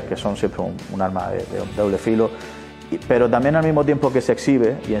sociales, que son siempre un arma de doble filo, pero también al mismo tiempo que se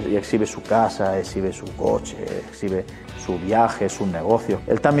exhibe, y exhibe su casa, exhibe su coche, exhibe su viaje, sus negocios,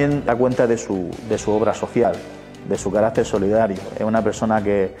 él también da cuenta de su obra social, de su carácter solidario. Es una persona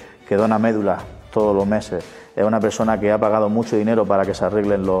que dona médulas todos los meses, es una persona que ha pagado mucho dinero para que se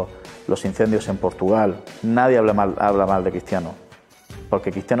arreglen los incendios en Portugal. Nadie habla mal de Cristiano,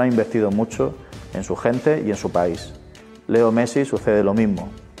 porque Cristiano ha invertido mucho en su gente y en su país. Leo Messi sucede lo mismo,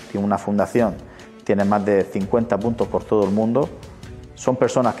 tiene una fundación, tiene más de 50 puntos por todo el mundo. Son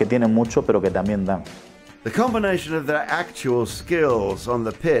personas que tienen mucho, pero que también dan. The combination of their actual skills on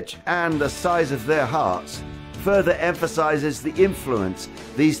the pitch and the size of their hearts further emphasizes the influence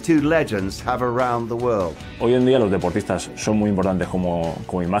these two legends have around the world. Hoy en día los deportistas son muy importantes como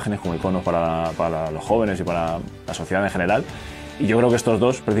imágenes, como iconos para los jóvenes y para la sociedad en general. Y yo creo que estos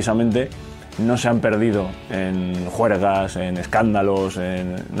dos, precisamente, no se han perdido en juergas, en escándalos,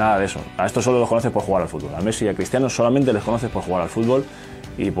 en nada de eso. A estos solo los conoces por jugar al fútbol. A Messi y a Cristiano solamente les conoces por jugar al fútbol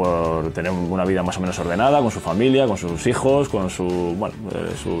y por tener una vida más o menos ordenada, con su familia, con sus hijos, con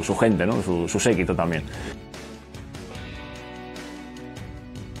su gente, ¿no? su séquito también.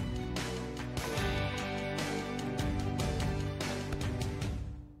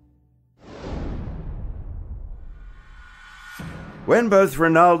 When both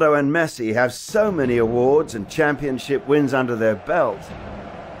Ronaldo and Messi have so many awards and championship wins under their belt,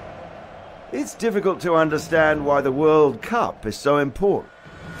 it's difficult to understand why the World Cup is so important.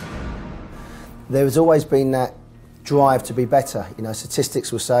 There has always been that drive to be better. You know,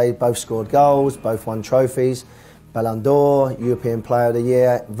 statistics will say both scored goals, both won trophies, Ballon d'Or, European Player of the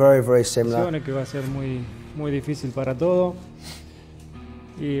Year, very, very similar. Que va a ser muy difícil para todo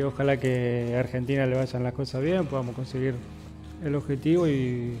y ojalá que a Argentina le vayan las cosas bien, podamos conseguir el objetivo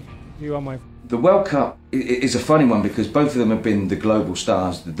y vamos a... The World Cup is a funny one because both of them have been the global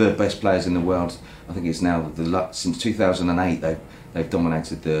stars, the best players in the world. I think it's now since 2008 they've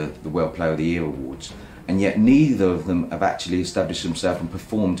dominated the World Player of the Year awards, and yet neither of them have actually established themselves and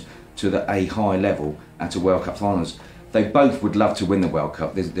performed to a high level at a World Cup finals. They both would love to win the World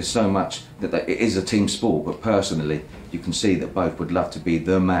Cup. There's so much that it is a team sport, but personally you can see that both would love to be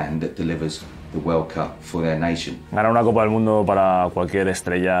the man that delivers the World Cup for their nation. Ganar una Copa del Mundo para cualquier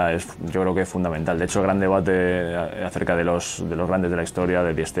estrella yo creo que es fundamental. De hecho, el gran debate acerca de los grandes de la historia,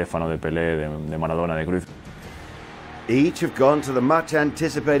 de Di Stéfano, de Pelé, de Maradona, de Cruyff. Each have gone to the much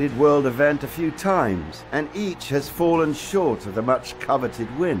anticipated world event a few times, and each has fallen short of the much coveted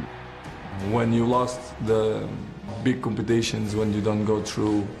win. When you lost the big competitions, when you don't go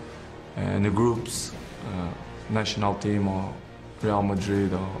through in the groups, national team or Real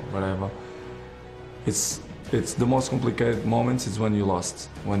Madrid or whatever, it's the most complicated moments is when you lost.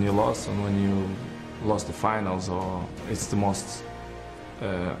 When you lost and when you lost the finals, or it's the most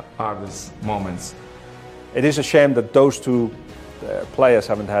hardest moments. It is a shame that those two players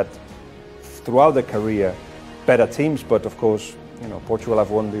haven't had throughout their career better teams, but of course, you know, Portugal have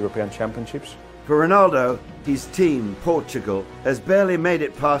won the European Championships. For Ronaldo, his team, Portugal, has barely made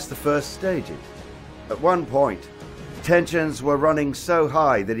it past the first stages. At one point, tensions were running so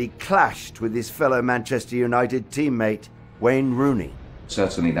high that he clashed with his fellow Manchester United teammate, Wayne Rooney.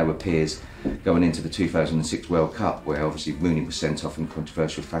 Certainly they were peers going into the 2006 World Cup, where obviously Rooney was sent off in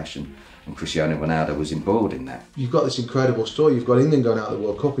controversial fashion and Cristiano Ronaldo was embroiled in that. You've got this incredible story. You've got England going out of the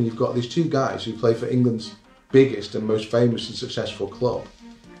World Cup and you've got these two guys who play for England's biggest and most famous and successful club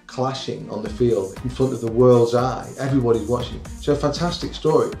clashing on the field in front of the world's eye. Everybody's watching. So a fantastic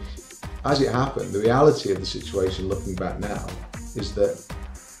story. As it happened, the reality of the situation looking back now is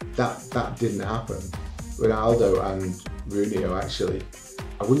that didn't happen. Ronaldo and Rooney are actually,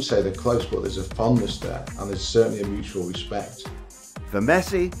 I wouldn't say they're close, but there's a fondness there and there's certainly a mutual respect. For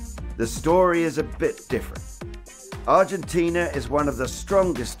Messi, the story is a bit different. Argentina is one of the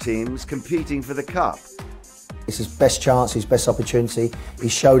strongest teams competing for the Cup. It's his best chance, his best opportunity. He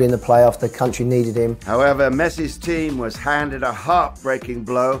showed in the playoff, the country needed him. However, Messi's team was handed a heartbreaking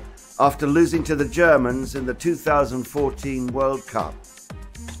blow after losing to the Germans in the 2014 World Cup.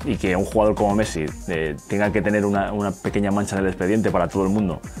 Y que un jugador como Messi tenga que tener una pequeña mancha en el expediente para todo el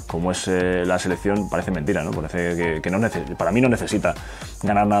mundo, como es la selección, parece mentira, ¿no? Parece que no para mí no necesita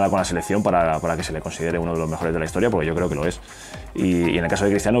ganar nada con la selección para que se le considere uno de los mejores de la historia, porque yo creo que lo es. Y en el caso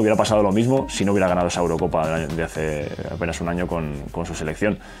de Cristiano hubiera pasado lo mismo si no hubiera ganado esa Eurocopa de hace apenas un año con su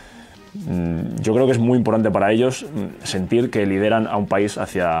selección. Yo creo que es muy importante para ellos sentir que lideran a un país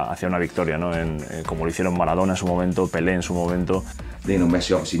hacia una victoria, ¿no? Como lo hicieron Maradona en su momento, Pelé en su momento. Lionel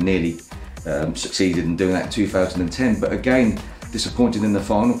Messi obviously nearly succeeded in doing that in 2010, but again disappointed in the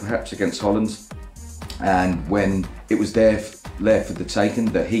final, perhaps against Holland. And when it was there for the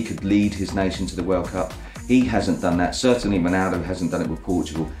taking that he could lead his nation to the World Cup, he hasn't done that. Certainly Ronaldo hasn't done it with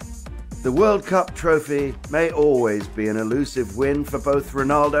Portugal. The World Cup trophy may always be an elusive win for both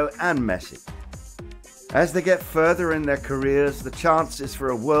Ronaldo and Messi. As they get further in their careers, the chances for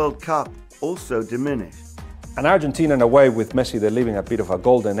a World Cup also diminish. And Argentina, in a way, with Messi, they're living a bit of a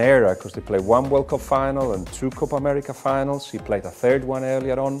golden era because they played one World Cup final and two Copa America finals. He played a third one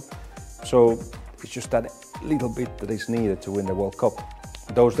earlier on. So it's just that little bit that is needed to win the World Cup.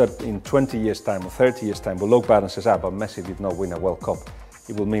 Those that in 20 years' time or 30 years' time will look back and say, but Messi did not win a World Cup,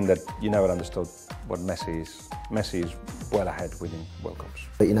 it will mean that you never understood what Messi is. Messi is well ahead winning World Cups.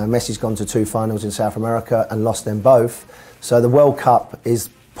 But you know, Messi's gone to 2 finals in South America and lost them both. So the World Cup is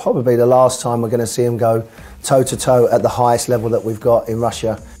probably the last time we're going to see him go toe-to-toe at the highest level that we've got in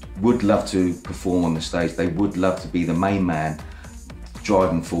Russia. Would love to perform on the stage. They would love to be the main man,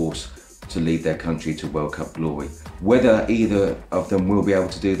 driving force to lead their country to World Cup glory. Whether either of them will be able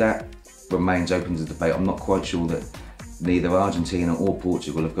to do that remains open to debate. I'm not quite sure that neither Argentina or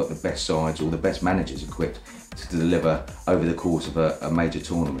Portugal have got the best sides or the best managers equipped to deliver over the course of a major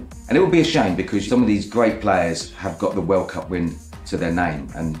tournament. And it would be a shame because some of these great players have got the World Cup win to their name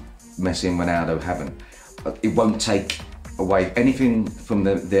and Messi and Ronaldo haven't. It won't take away anything from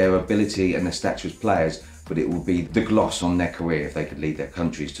their ability and their stature as players, but it will be the gloss on their career if they could lead their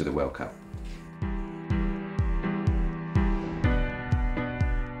countries to the World Cup.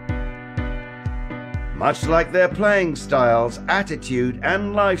 Much like their playing styles, attitude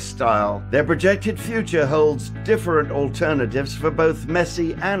and lifestyle, their projected future holds different alternatives for both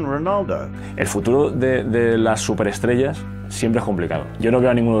Messi and Ronaldo. El futuro de las superestrellas siempre es complicado. Yo no veo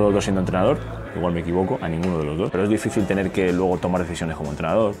a ninguno de los dos siendo entrenador, igual me equivoco, a ninguno de los dos, pero es difícil tener que luego tomar decisiones como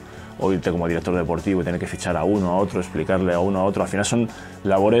entrenador o irte como director deportivo y tener que fichar a uno, a otro, explicarle a uno, a otro. Al final son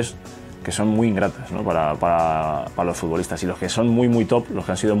labores que son muy ingratas, ¿no? para los futbolistas, y los que son muy top, los que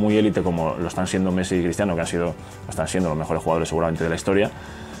han sido muy élite como lo están siendo Messi y Cristiano, que están siendo los mejores jugadores seguramente de la historia,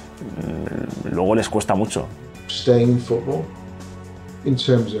 luego les cuesta mucho. Staying in football, in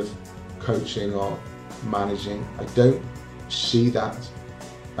terms of coaching or managing, I don't see that.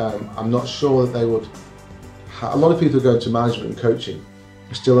 I'm not sure that they would. A lot of people go into management and coaching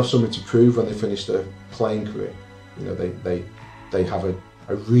still have something to prove when they finish their playing career. You know, they have a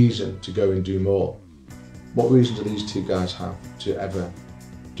reason to go and do more. What reason do these two guys have to ever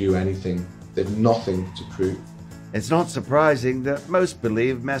do anything? They've nothing to prove. It's not surprising that most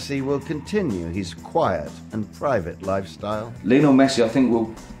believe Messi will continue his quiet and private lifestyle. Lionel Messi, I think,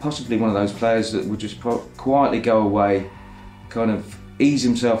 will possibly one of those players that will just quietly go away, kind of ease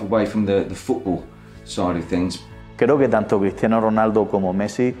himself away from the football side of things. Creo que tanto Cristiano Ronaldo como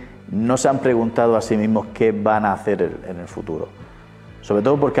Messi no se han preguntado a sí mismos qué van a hacer en el futuro. Sobre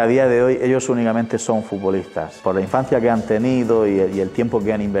todo porque a día de hoy ellos únicamente son futbolistas. Por la infancia que han tenido y el tiempo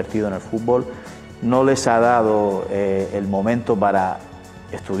que han invertido en el fútbol, no les ha dado el momento para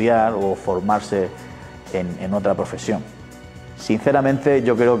estudiar o formarse en otra profesión. Sinceramente,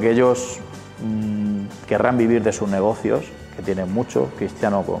 yo creo que ellos querrán vivir de sus negocios, que tienen muchos,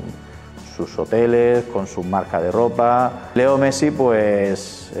 Cristiano con sus hoteles, con su marca de ropa. Leo Messi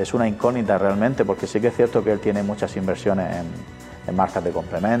pues es una incógnita realmente, porque sí que es cierto que él tiene muchas inversiones en marcas de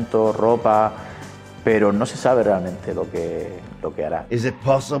complementos, ropa, pero no se sabe realmente lo que hará. Is it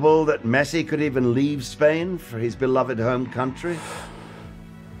possible that Messi could even leave Spain for his beloved home country?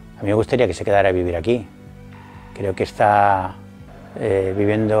 A mí me gustaría que se quedara a vivir aquí. Creo que está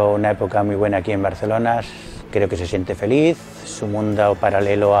viviendo una época muy buena aquí en Barcelona. Creo que se siente feliz. Su mundo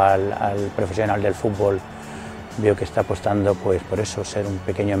paralelo al profesional del fútbol, veo que está apostando pues por eso, ser un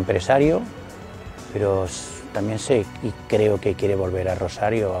pequeño empresario, pero también sé y creo que quiere volver a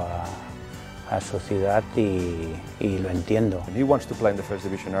Rosario, a su ciudad, y lo entiendo. He wants to play in the first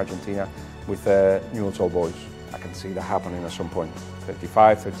division in Argentina with Newell's Old Boys. I can see that happening at some point,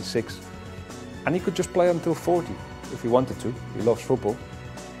 35, 36. And he could just play until 40 if he wanted to. He loves football.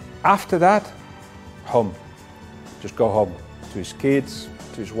 After that, home. Just go home to his kids,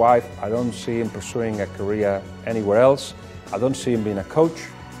 to his wife. I don't see him pursuing a career anywhere else. I don't see him being a coach.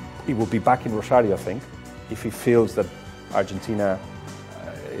 He will be back in Rosario, I think, if he feels that Argentina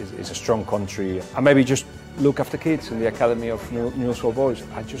is a strong country, and maybe just look after kids in the academy of Newell's Old Boys.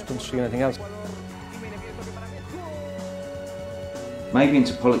 I just don't see anything else. Maybe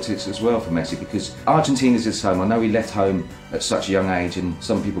into politics as well for Messi, because Argentina's his home. I know he left home at such a young age, and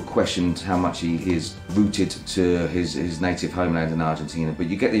some people questioned how much he is rooted to his native homeland in Argentina, but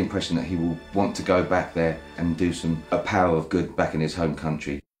you get the impression that he will want to go back there and do a power of good back in his home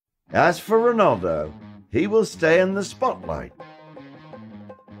country. As for Ronaldo, he will stay in the spotlight.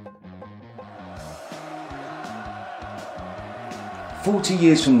 "40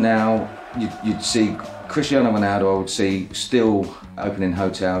 years from now, you'd see Cristiano Ronaldo, I would see, still opening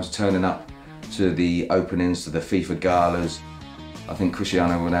hotels, turning up to the openings, to the FIFA galas. I think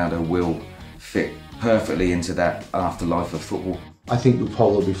Cristiano Ronaldo will fit perfectly into that afterlife of football. I think you'll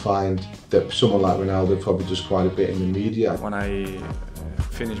probably find that someone like Ronaldo probably does quite a bit in the media. When I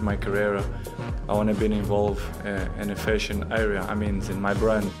finish my career, I want to be involved in a fashion area, in my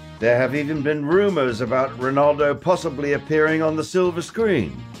brand. There have even been rumours about Ronaldo possibly appearing on the silver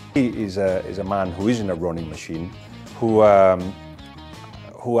screen. He is a man who is in a running machine, who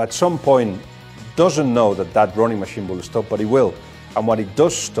at some point doesn't know that that running machine will stop, but he will. And when it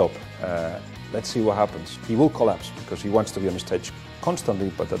does stop, let's see what happens. He will collapse because he wants to be on the stage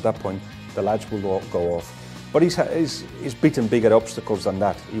constantly, but at that point the lights will go off. But he's beaten bigger obstacles than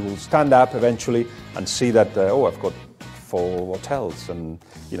that. He will stand up eventually and see that, oh, I've got 4 hotels and,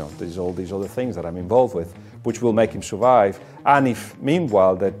 you know, there's all these other things that I'm involved with, which will make him survive. And if,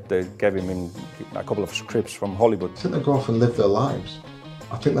 meanwhile, they gave him a couple of scripts from Hollywood. I think they'll go off and live their lives.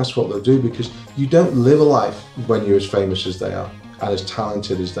 I think that's what they'll do, because you don't live a life when you're as famous as they are and as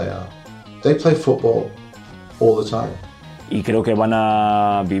talented as they are. They play football all the time. Y creo que van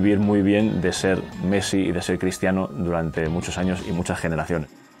a vivir muy bien de ser Messi y de ser Cristiano durante muchos años y muchas generaciones.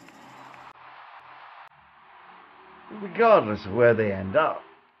 Regardless of where they end up,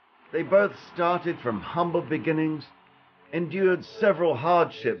 they both started from humble beginnings, endured several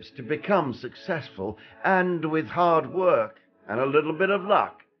hardships to become successful, and with hard work and a little bit of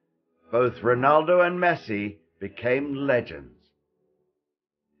luck, both Ronaldo and Messi became legends.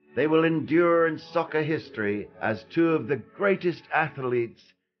 They will endure in soccer history as 2 of the greatest athletes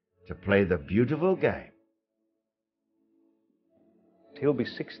to play the beautiful game. He'll be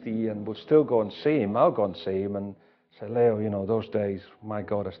 60 and we'll still go and see him. I'll go and see him and say, Leo, you know, those days, my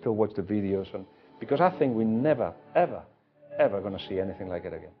God, I still watch the videos. And because I think we're never, ever, ever going to see anything like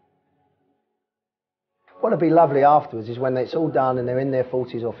it again. What would be lovely afterwards is when it's all done and they're in their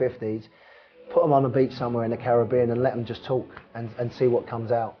 40s or 50s, put them on a beach somewhere in the Caribbean and let them just talk and see what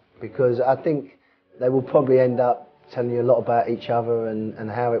comes out. Because I think they will probably end up telling you a lot about each other and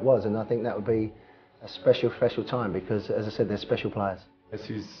how it was, and I think that would be a special time, because, as I said, they're special players.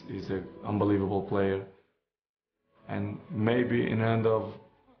 He's an unbelievable player, and maybe in the end of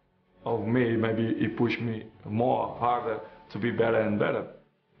me, maybe he pushed me more harder to be better and better.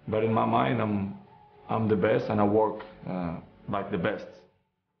 But in my mind, I'm the best, and I work like the best.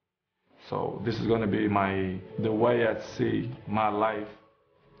 So this is going to be the way I see my life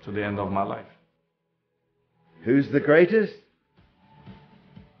to the end of my life. Who's the greatest?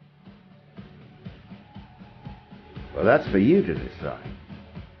 Well, that's for you to decide.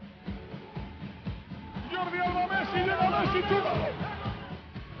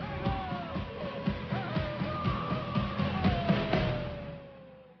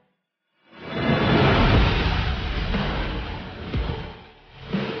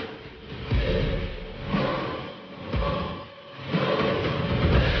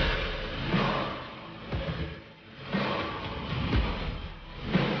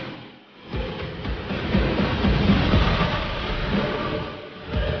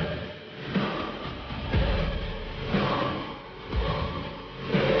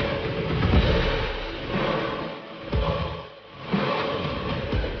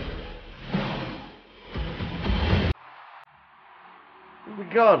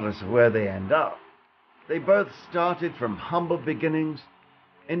 Regardless of where they end up, they both started from humble beginnings,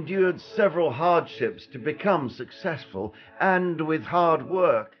 endured several hardships to become successful, and with hard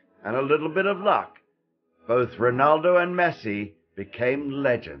work and a little bit of luck, both Ronaldo and Messi became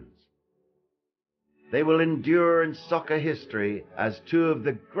legends. They will endure in soccer history as 2 of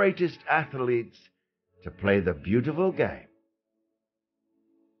the greatest athletes to play the beautiful game.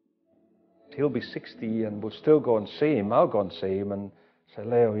 He'll be 60 and we'll still go and see him. I'll go and see him and say,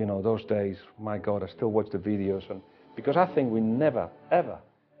 Leo, you know, those days, my God, I still watch the videos. And because I think we're never, ever,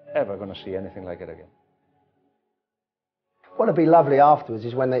 ever going to see anything like it again. What would be lovely afterwards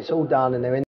is when it's all done and they're in